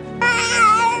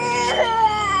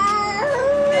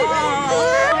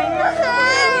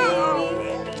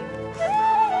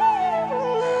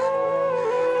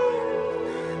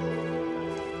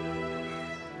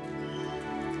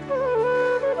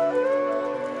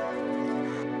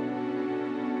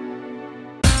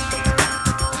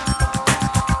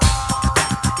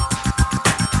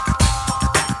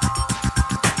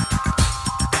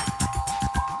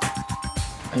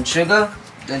 And Sugar,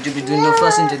 don't you be doing no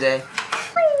fussing today.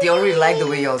 They already like the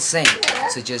way y'all sing,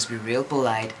 so just be real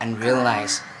polite and real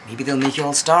nice. Maybe they'll make you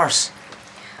all stars.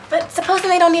 But supposing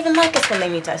they don't even like us when they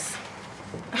meet us?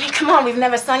 I mean, come on, we've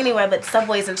never sung anywhere but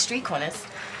subways and street corners.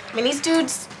 I mean, these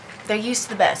dudes, they're used to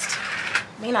the best.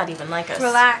 May not even like us.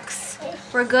 Relax.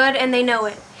 We're good and they know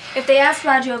it. If they ask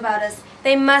Raju about us,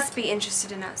 they must be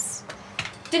interested in us.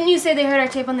 Didn't you say they heard our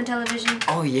tape on the television?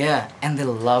 Oh yeah, and they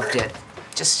loved it.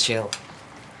 Just chill.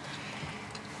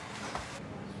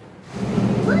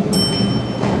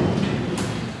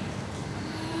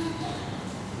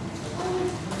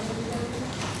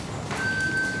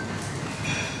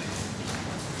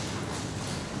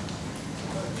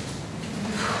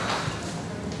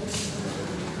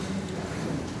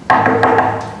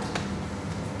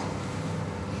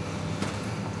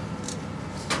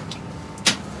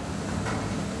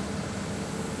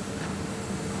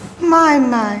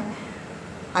 My.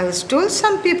 I was told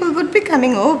some people would be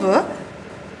coming over.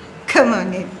 Come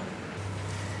on in.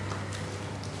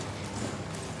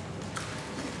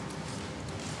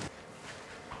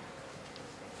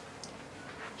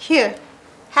 Here,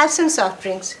 have some soft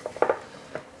drinks.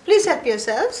 Please help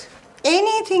yourselves.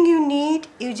 Anything you need,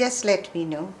 you just let me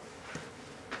know.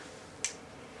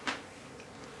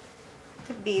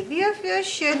 The baby of yours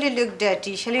surely looked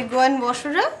dirty. Shall we go and wash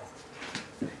her up?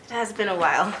 It has been a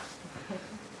while.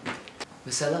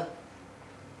 Vasella,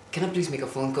 can I please make a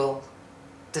phone call?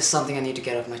 There's something I need to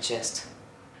get off my chest.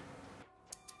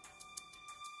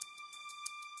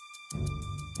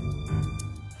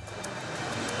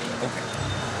 Okay.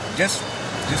 Just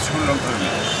hold on for a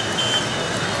minute.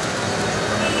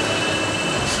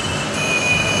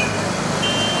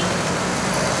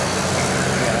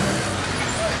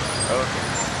 Okay.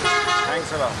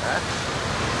 Thanks a lot, huh?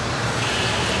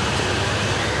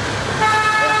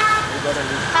 Yeah, you gotta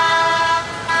leave.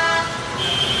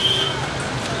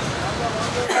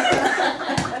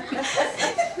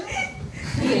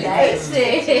 He likes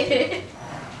it.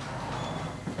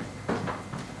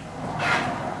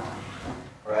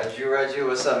 Raju,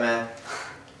 what's up, man?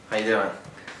 How you doing?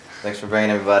 Thanks for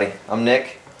bringing everybody. I'm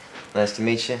Nick. Nice to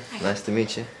meet you. Nice to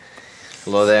meet you.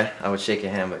 Hello there. I would shake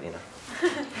your hand, but you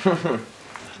know.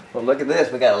 Well, look at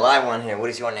this. We got a live one here. What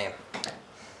is your name?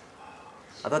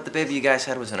 I thought the baby you guys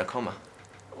had was in a coma.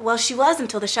 Well, she was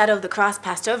until the shadow of the cross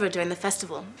passed over during the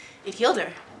festival. It healed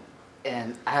her.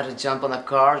 And I had to jump on a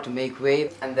car to make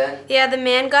way, and then... Yeah, the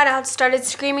man got out, started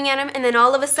screaming at him, and then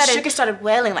all of a sudden... Sugar started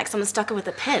wailing like someone stuck her with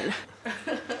a pin.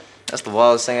 That's the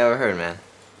wildest thing I ever heard, man.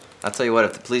 I'll tell you what,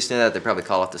 if the police knew that, they'd probably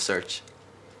call off the search.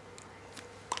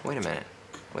 Wait a minute.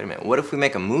 What if we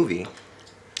make a movie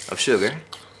of Sugar?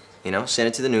 You know, send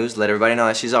it to the news, let everybody know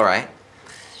that she's all right.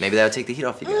 Maybe that would take the heat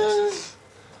off you guys.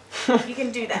 You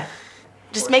can do that.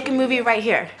 Just make a movie right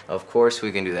here. Of course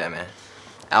we can do that, man.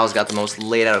 Al's got the most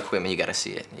laid out equipment. You gotta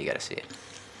see it. You gotta see it.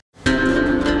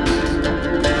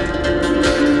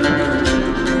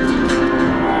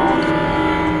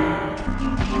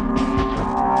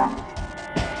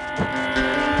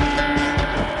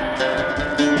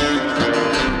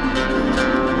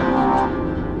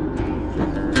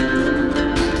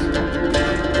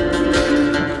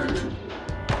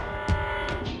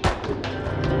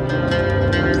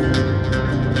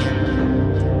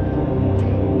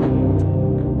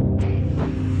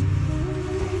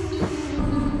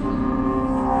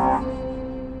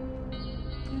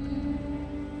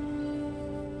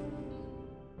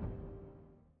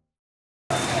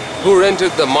 Who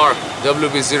rented the mark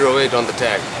WB08 on the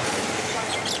tag?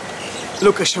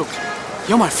 Look, Ashok,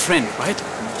 you're my friend, right?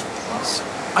 So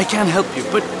I can help you,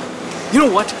 but you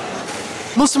know what?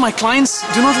 Most of my clients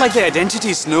do not like their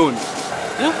identities known.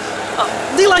 You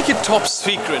know? They like it top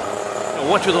secret.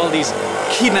 What with all these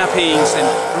kidnappings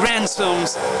and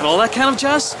ransoms and all that kind of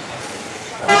jazz?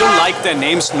 We don't like their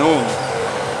names known.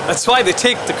 That's why they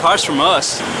take the cars from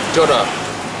us. Shut up.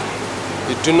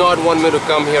 You do not want me to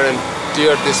come here and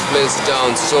tear this place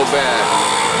down so bad.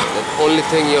 The only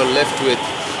thing you're left with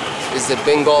is the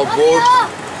Bengal board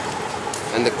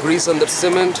and the grease on the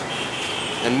cement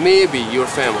and maybe your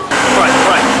family.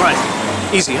 Right.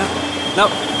 Easy, huh? Now,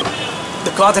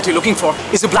 the car that you're looking for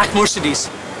is a black Mercedes.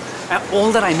 And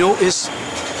all that I know is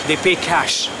they pay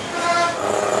cash.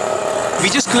 We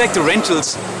just collect the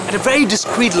rentals at a very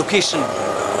discreet location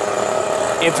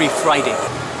every Friday.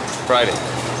 Friday.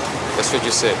 That's what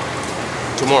you said.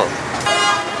 Tomorrow.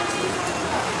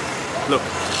 Look,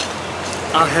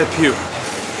 I'll help you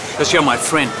because you're my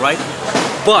friend, right?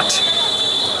 But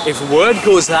if word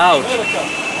goes out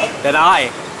that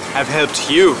I have helped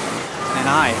you, then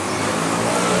I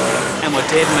am a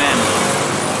dead man.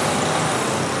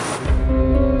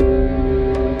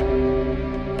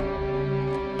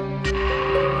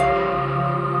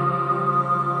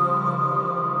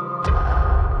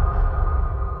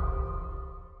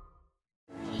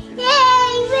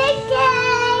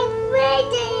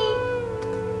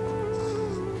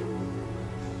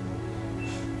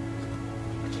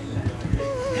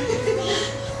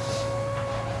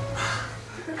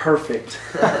 Perfect.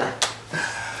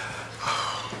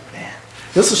 Oh, man.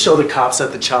 This will show the cops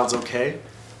that the child's okay.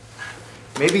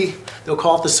 Maybe they'll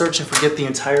call off the search and forget the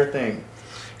entire thing.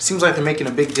 Seems like they're making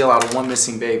a big deal out of one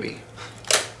missing baby.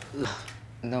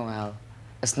 No, Al.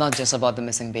 It's not just about the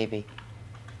missing baby.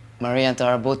 Maria and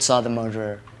Tara both saw the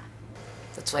murderer.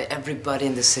 That's why everybody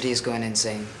in the city is going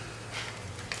insane.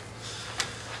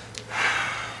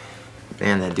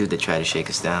 Man, that dude that tried to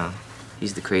shake us down,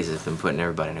 he's the craziest that's been putting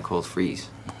everybody in a cold freeze.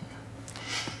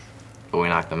 But we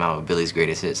knocked him out with Billy's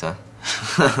greatest hits, huh?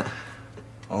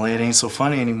 Only it ain't so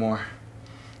funny anymore.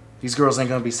 These girls ain't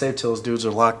gonna be safe till those dudes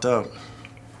are locked up.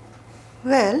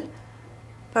 Well,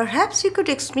 perhaps you could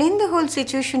explain the whole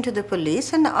situation to the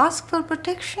police and ask for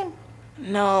protection.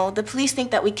 No, the police think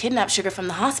that we kidnapped Sugar from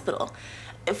the hospital.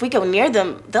 If we go near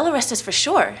them, they'll arrest us for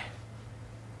sure.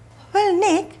 Well,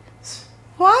 Nick,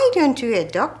 why don't you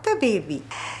adopt the baby?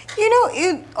 You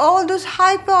know, all those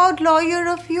high-powered lawyers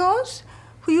of yours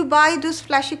who you buy those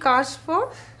flashy cars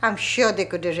for, I'm sure they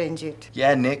could arrange it.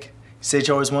 Yeah, Nick. You said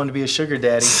you always wanted to be a sugar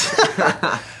daddy.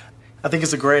 I think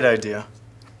it's a great idea.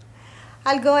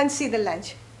 I'll go and see the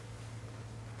lunch.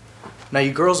 Now,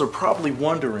 you girls are probably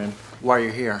wondering why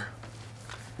you're here.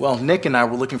 Well, Nick and I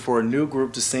were looking for a new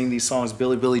group to sing these songs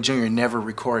Billy Jr. never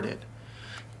recorded.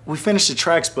 We finished the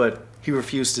tracks, but he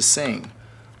refused to sing.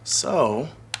 So...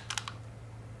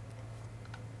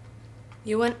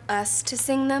 You want us to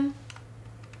sing them?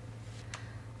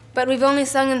 But we've only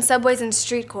sung in subways and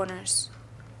street corners.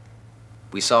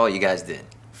 We saw what you guys did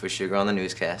for Sugar on the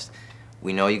newscast.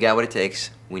 We know you got what it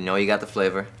takes. We know you got the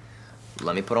flavor.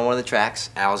 Let me put on one of the tracks.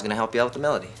 Al's gonna help you out with the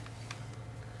melody.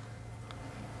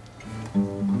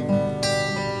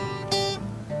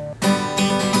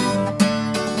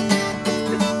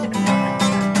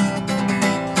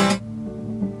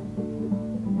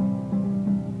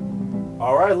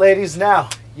 All right, ladies, now,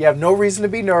 you have no reason to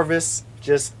be nervous.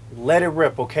 Just let it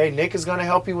rip, okay? Nick is gonna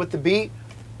help you with the beat.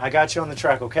 I got you on the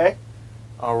track, okay?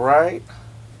 All right.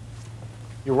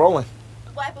 You're rolling.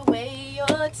 Wipe away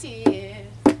your tears.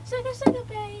 Sugar, sugar,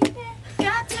 baby.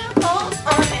 Got to hold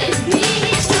on and be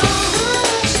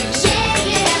strong. Yeah,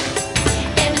 yeah.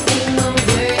 Everything will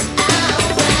work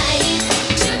out right.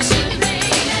 Sugar, sugar,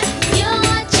 baby.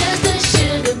 You're just a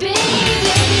sugar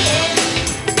baby.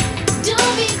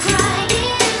 Don't be crying.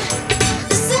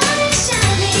 The sun is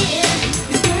shining.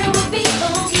 The world will be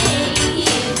okay.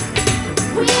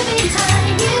 We're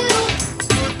behind you.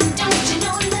 Don't you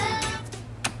know love?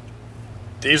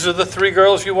 These are the 3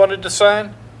 girls you wanted to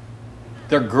sign?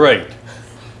 They're great.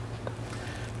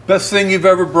 Best thing you've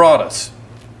ever brought us.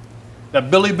 That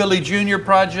Billy Jr.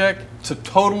 project, it's a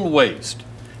total waste.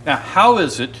 Now, how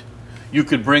is it you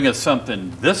could bring us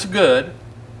something this good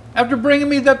after bringing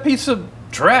me that piece of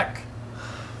dreck?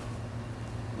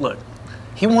 Look,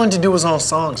 he wanted to do his own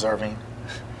songs, Irving.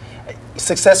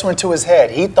 Success went to his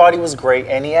head. He thought he was great,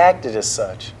 and he acted as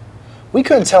such. We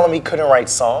couldn't tell him he couldn't write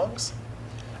songs.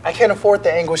 I can't afford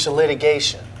the anguish of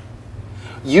litigation.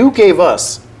 You gave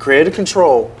us creative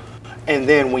control, and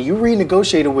then when you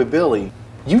renegotiated with Billy,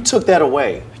 you took that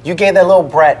away. You gave that little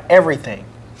brat everything,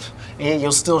 and yet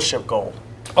you'll still ship gold.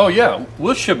 Oh yeah,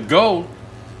 we'll ship gold,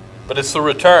 but it's the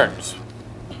returns.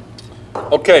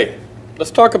 Okay,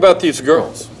 let's talk about these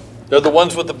girls. They're the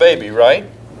ones with the baby, right?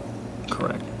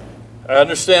 Correct. I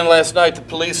understand last night the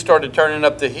police started turning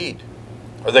up the heat.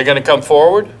 Are they going to come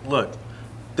forward? Look,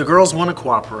 the girls want to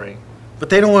cooperate,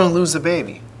 but they don't want to lose the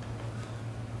baby.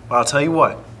 Well, I'll tell you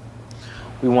what.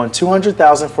 We won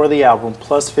 $200,000 for the album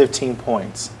plus 15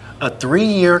 points. A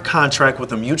 3-year contract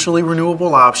with a mutually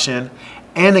renewable option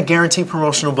and a guaranteed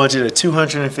promotional budget of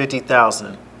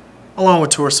 $250,000, along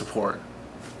with tour support.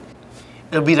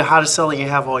 It'll be the hottest seller you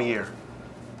have all year.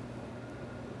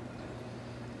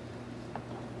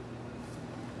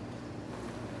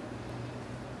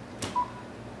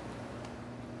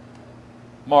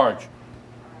 Marge,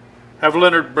 have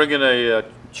Leonard bring in a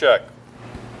check.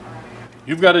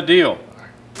 You've got a deal.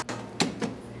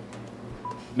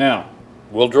 Now,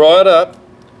 we'll draw it up,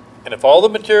 and if all the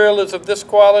material is of this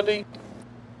quality,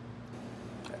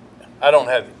 I don't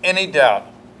have any doubt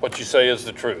what you say is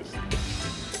the truth.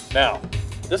 Now,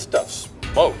 this stuff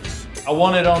smokes. I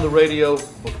want it on the radio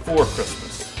before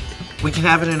Christmas. We can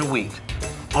have it in a week.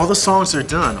 All the songs are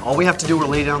done. All we have to do is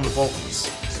lay down the vocals.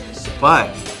 But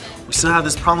we still have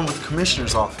this problem with the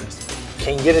commissioner's office.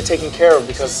 Can't get it taken care of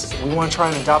because we want to try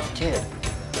and adopt the kid.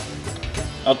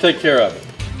 I'll take care of it.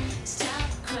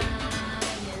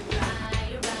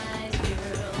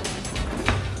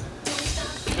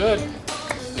 Good.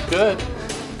 Good.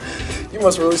 You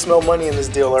must really smell money in this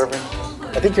deal, Irvin.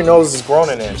 I think your nose has grown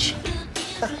an inch.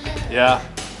 Yeah.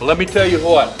 Well, let me tell you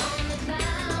what.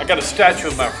 I got a statue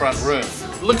in my front room.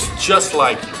 It looks just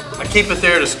like you. I keep it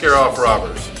there to scare off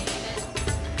robbers.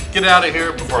 Get out of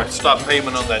here before I stop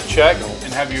payment on that check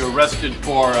and have you arrested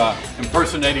for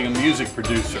impersonating a music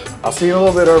producer. I'll see you in a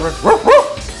little bit, Irvin.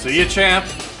 See you, champ.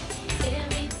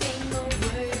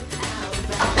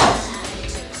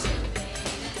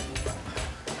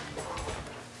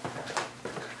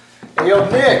 Hey, yo,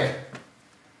 Nick!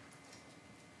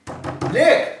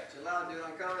 Nick! Chill out, dude,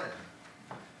 I'm coming.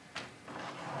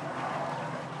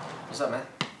 What's up, man?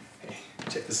 Hey,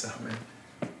 check this out, man.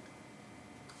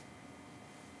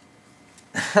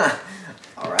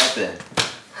 All right, then.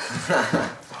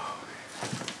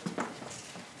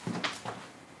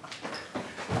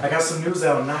 I got some news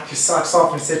that'll knock your socks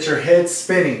off and set your head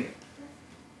spinning.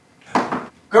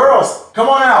 Girls, come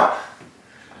on out.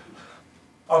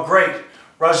 Oh, great.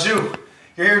 Raju,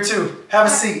 you're here too. Have a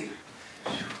seat.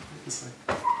 This way.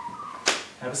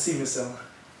 Have a seat, Miss Ella.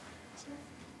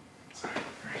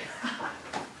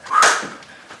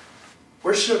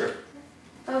 Where's Sugar?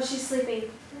 Oh, she's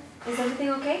sleeping. Is everything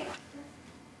okay?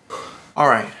 All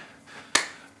right.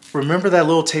 Remember that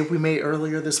little tape we made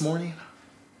earlier this morning?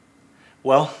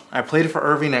 Well, I played it for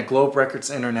Irving at Globe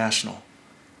Records International.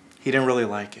 He didn't really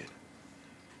like it.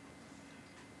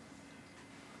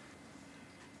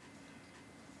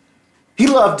 He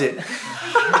loved it.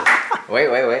 Wait.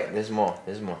 There's more.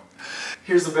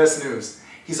 Here's the best news.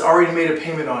 He's already made a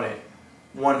payment on it.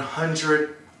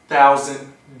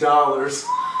 $100,000.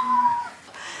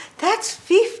 That's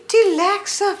 50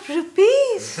 lakhs of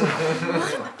rupees.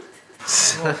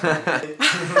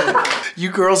 You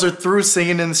girls are through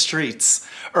singing in the streets.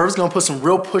 Irv's gonna put some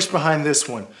real push behind this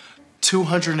one.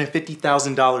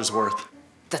 $250,000 worth.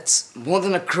 That's more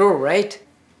than a crore, right?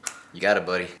 You got it,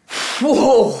 buddy.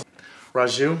 Whoa!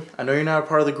 Raju, I know you're not a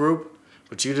part of the group,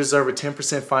 but you deserve a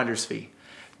 10% finder's fee.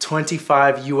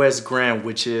 25 US grand,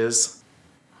 which is...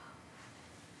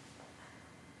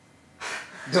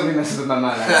 Don't be messing with my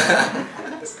mind.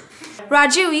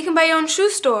 Raju, you can buy your own shoe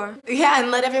store. Yeah,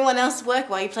 and let everyone else work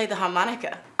while you play the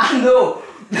harmonica. I know!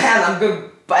 Man, I'm gonna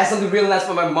buy something real nice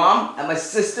for my mom, and my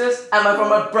sisters, and for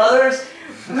my brothers.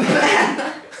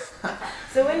 Man!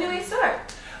 So when do we start?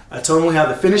 I told him we have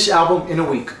the finished album in a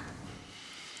week.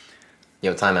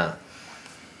 Yo, time out.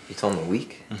 You told him a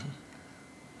week? Mm-hmm.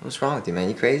 What's wrong with you, man?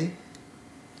 You crazy?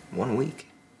 1 week.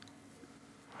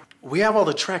 We have all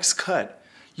the tracks cut.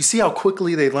 You see how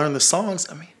quickly they learn the songs?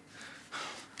 I mean,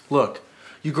 look,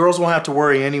 you girls won't have to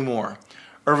worry anymore.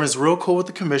 Irvin's real cool with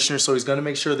the commissioner, so he's gonna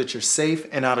make sure that you're safe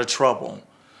and out of trouble.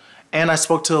 And I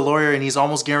spoke to the lawyer, and he's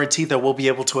almost guaranteed that we'll be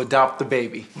able to adopt the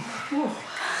baby.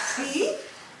 See?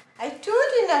 I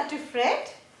told you not to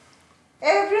fret.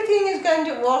 Everything is going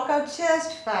to work out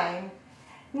just fine.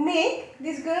 Nick,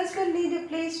 these girls will need a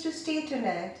place to stay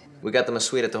tonight. We got them a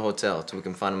suite at the hotel, so we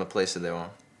can find them a place of their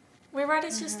own. We're ready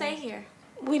to stay here.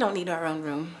 We don't need our own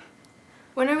room.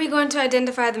 When are we going to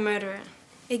identify the murderer?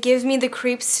 It gives me the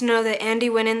creeps to know that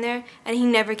Andy went in there and he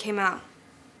never came out.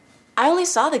 I only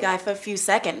saw the guy for a few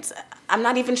seconds. I'm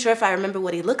not even sure if I remember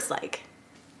what he looks like.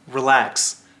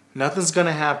 Relax. Nothing's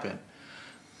gonna happen.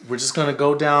 We're just gonna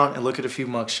go down and look at a few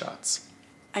mugshots.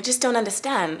 I just don't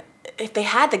understand. If they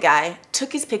had the guy,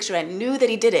 took his picture, and knew that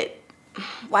he did it,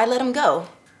 why let him go?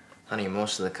 Honey,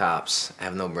 most of the cops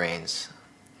have no brains.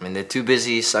 I mean, they're too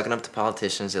busy sucking up to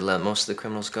politicians. They let most of the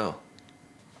criminals go.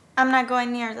 I'm not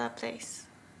going near that place.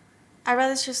 I'd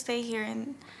rather just stay here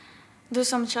and do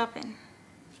some shopping.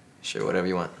 Sure, whatever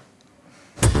you want.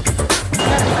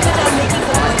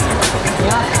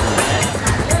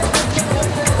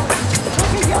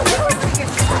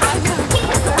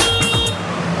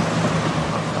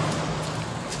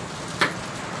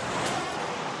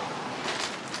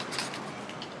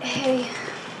 Hey,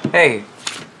 Hey,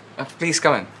 please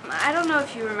come in. I don't know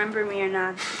if you remember me or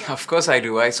not. Of course I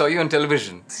do. I saw you on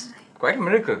television. It's quite a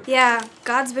miracle. Yeah,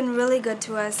 God's been really good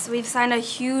to us. We've signed a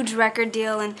huge record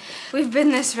deal and we've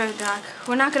been this road, Doc.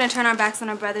 We're not going to turn our backs on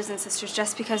our brothers and sisters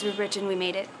just because we're rich and we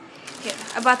made it. Here,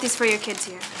 I bought these for your kids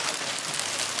here.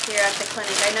 Here at the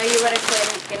clinic. I know you let a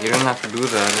clinic. You don't have to do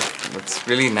that. That's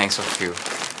really nice of you.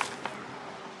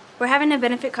 We're having a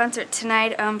benefit concert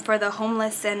tonight for the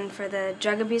homeless and for the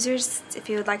drug abusers, if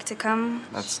you would like to come.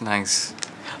 That's nice.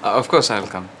 Of course I'll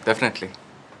come. Definitely.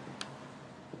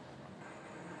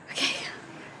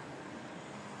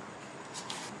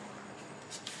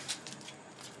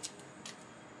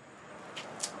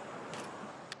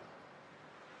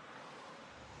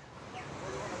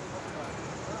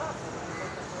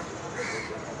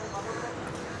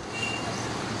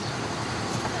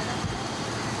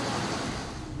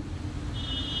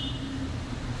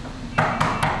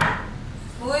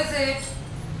 Who is it?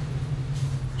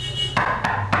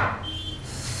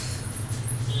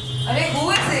 Arey, who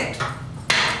is it?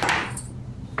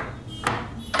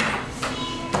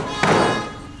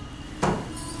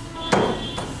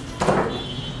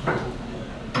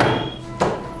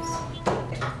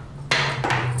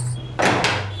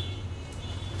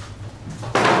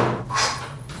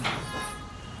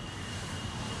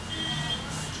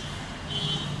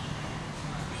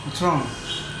 What's wrong?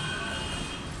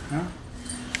 Huh?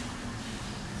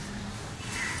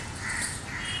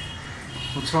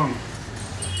 What's wrong?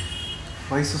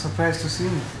 Why are you so surprised to see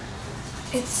me?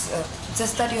 It's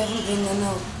just that you haven't been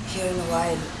here in a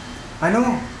while. I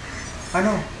know.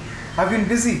 I've been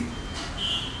busy.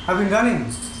 I've been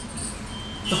running.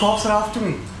 The cops are after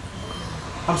me.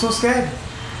 I'm so scared.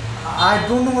 I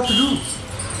don't know what to do.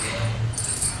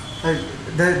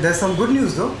 There's some good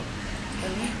news though.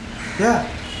 Yeah.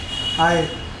 I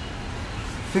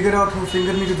figured out who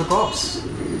fingered me to the cops.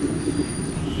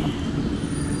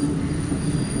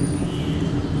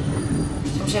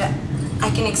 Shamsher, I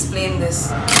can explain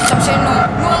this. Shamsher,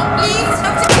 no, please,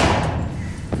 Shamsher.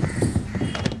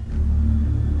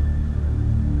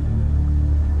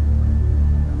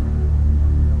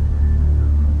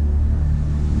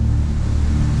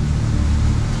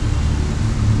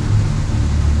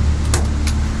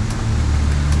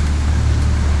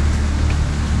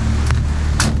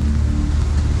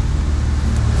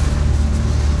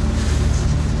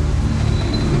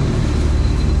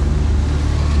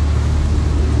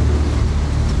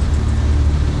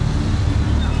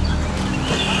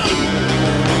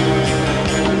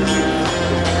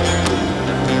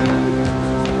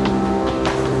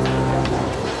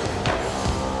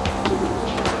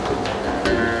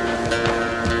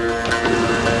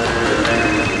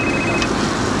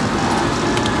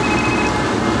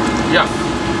 Yeah.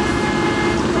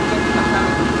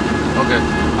 Okay,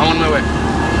 I'm on my way.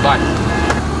 Bye.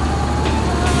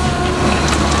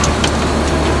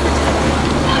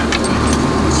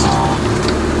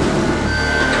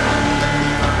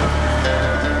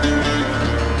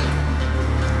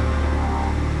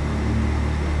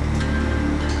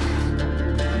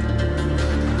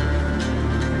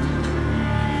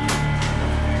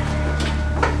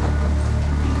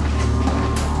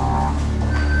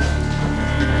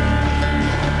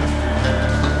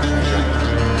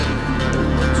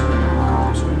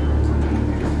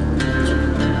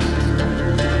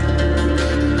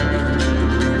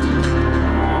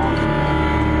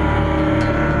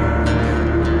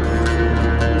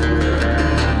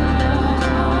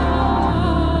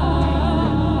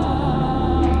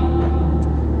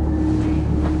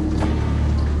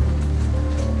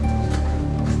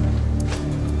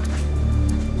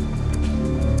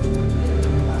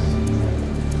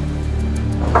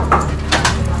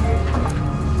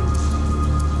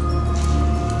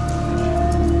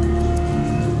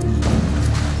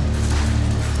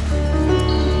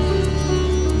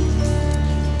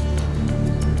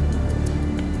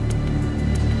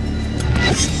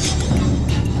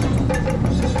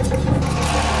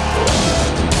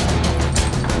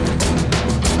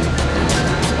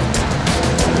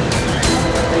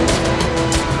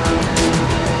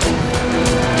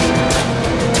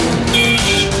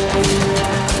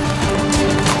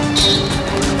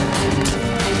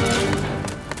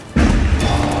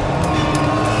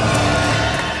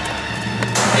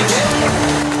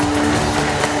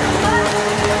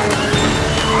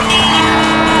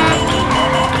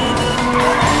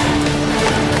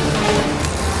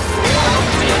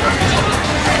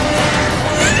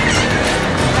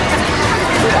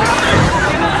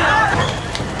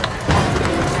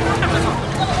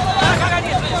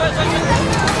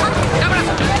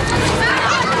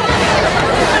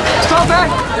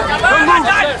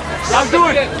 I'll do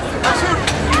it.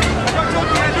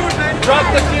 Drop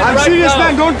the kid I'm right serious, now.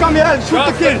 man. Don't come here and shoot Drop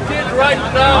the kid. Right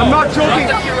now. I'm not joking.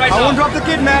 Drop the kid right I now. won't drop the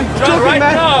kid, man. Drop Joking, right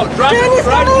man. now. Drop it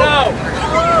right now.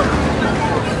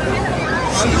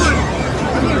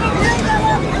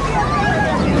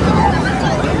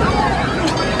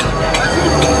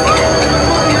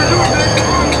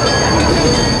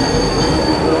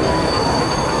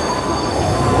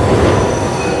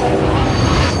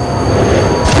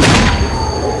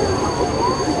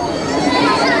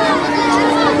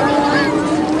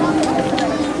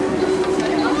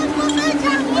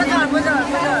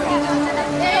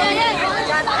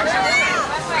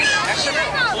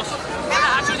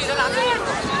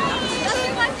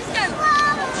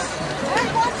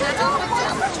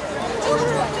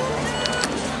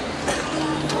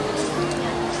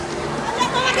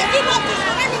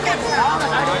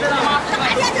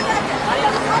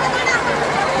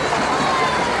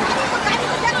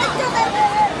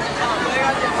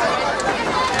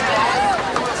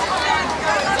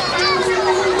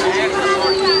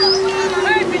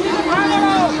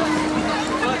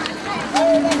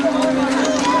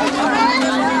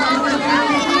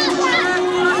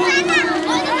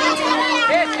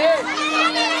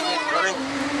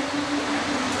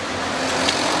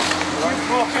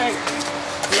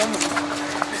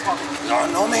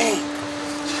 Don't know me.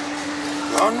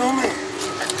 Don't know me.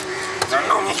 Don't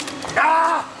know me.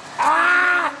 Ah!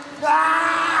 Ah!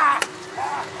 Ah!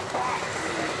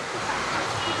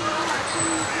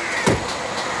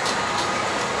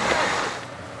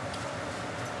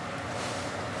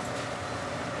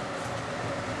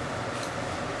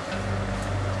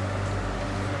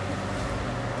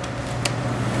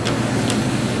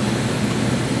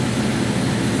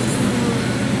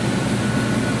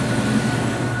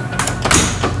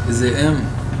 Is it him?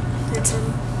 It's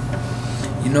him.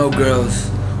 You know,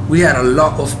 girls, we had a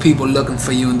lot of people looking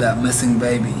for you and that missing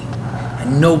baby,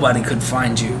 and nobody could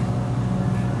find you.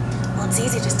 Well, it's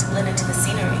easy just to blend into the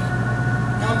scenery.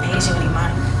 No one pays you any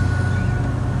mind.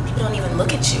 People don't even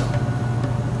look at you.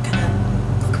 Kind of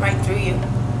look right through you.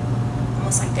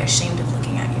 Almost like they're ashamed of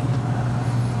looking at you.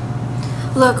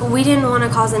 Look, we didn't want to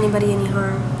cause anybody any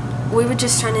harm. We were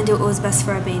just trying to do what was best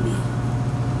for our baby.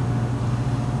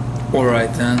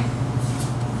 Alright then.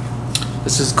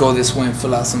 Let's just go this way and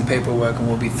fill out some paperwork and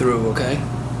we'll be through, okay?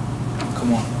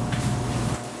 Come on.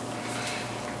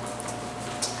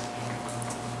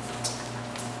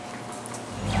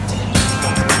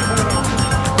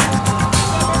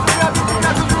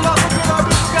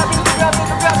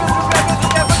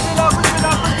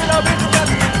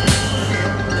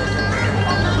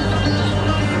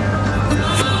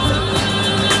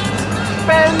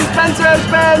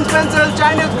 Pencils,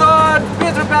 Chinese good.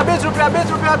 20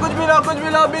 रुपया, कुछ भी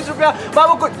लो, 20 रुपया,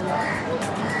 बाबू कुछ.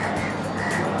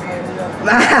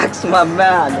 Max, my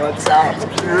man, what's up?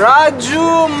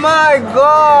 Raju, my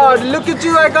God, look at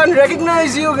you, I can't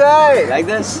recognize you, guy. Like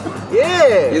this?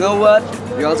 Yeah. You know what?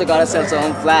 We also got ourselves our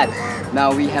own flat.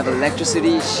 Now we have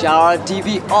electricity, shower,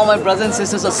 TV. All my brothers and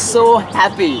sisters are so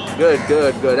happy.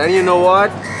 Good. And you know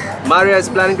what? Maria is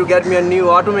planning to get me a new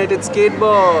automated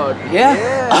skateboard. Yeah?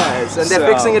 Yes, and they're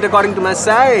fixing it according to my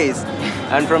size.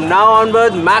 And from now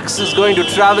onward, Max is going to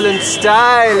travel in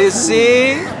style, you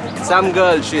see? Some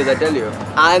girl she is, I tell you.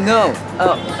 I know.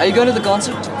 Are you going to the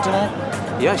concert tonight?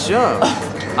 Yeah, sure.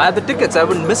 I have the tickets. I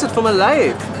wouldn't miss it for my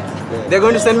life. They're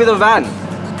going to send me the van.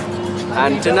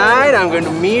 And tonight, I'm going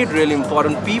to meet really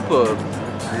important people.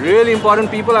 Really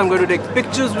important people. I'm going to take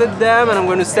pictures with them and I'm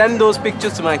going to send those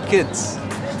pictures to my kids.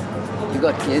 You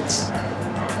got kids?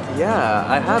 Yeah,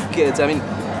 I have kids. I mean,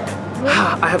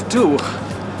 I have two.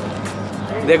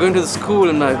 They're going to the school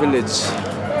in my village.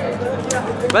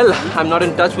 Well, I'm not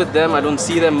in touch with them. I don't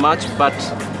see them much, but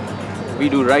we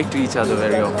do write to each other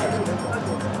very often.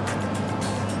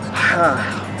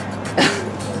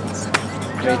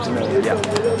 Great to know you.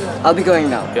 Yeah. I'll be going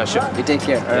now. Yeah, sure. You take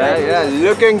care, alright? Yeah,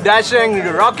 looking dashing,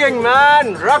 rocking,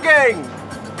 man, rocking!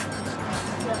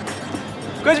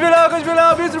 कुछ भी लो 20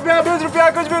 रुपया कुछ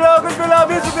भी लो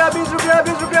 20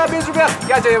 रुपया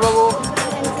क्या चाहिए बाबू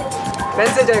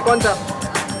pencil चाहिए कौन सा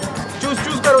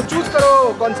चूज करो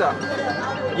कौन सा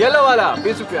येलो वाला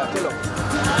 20 रुपया चलो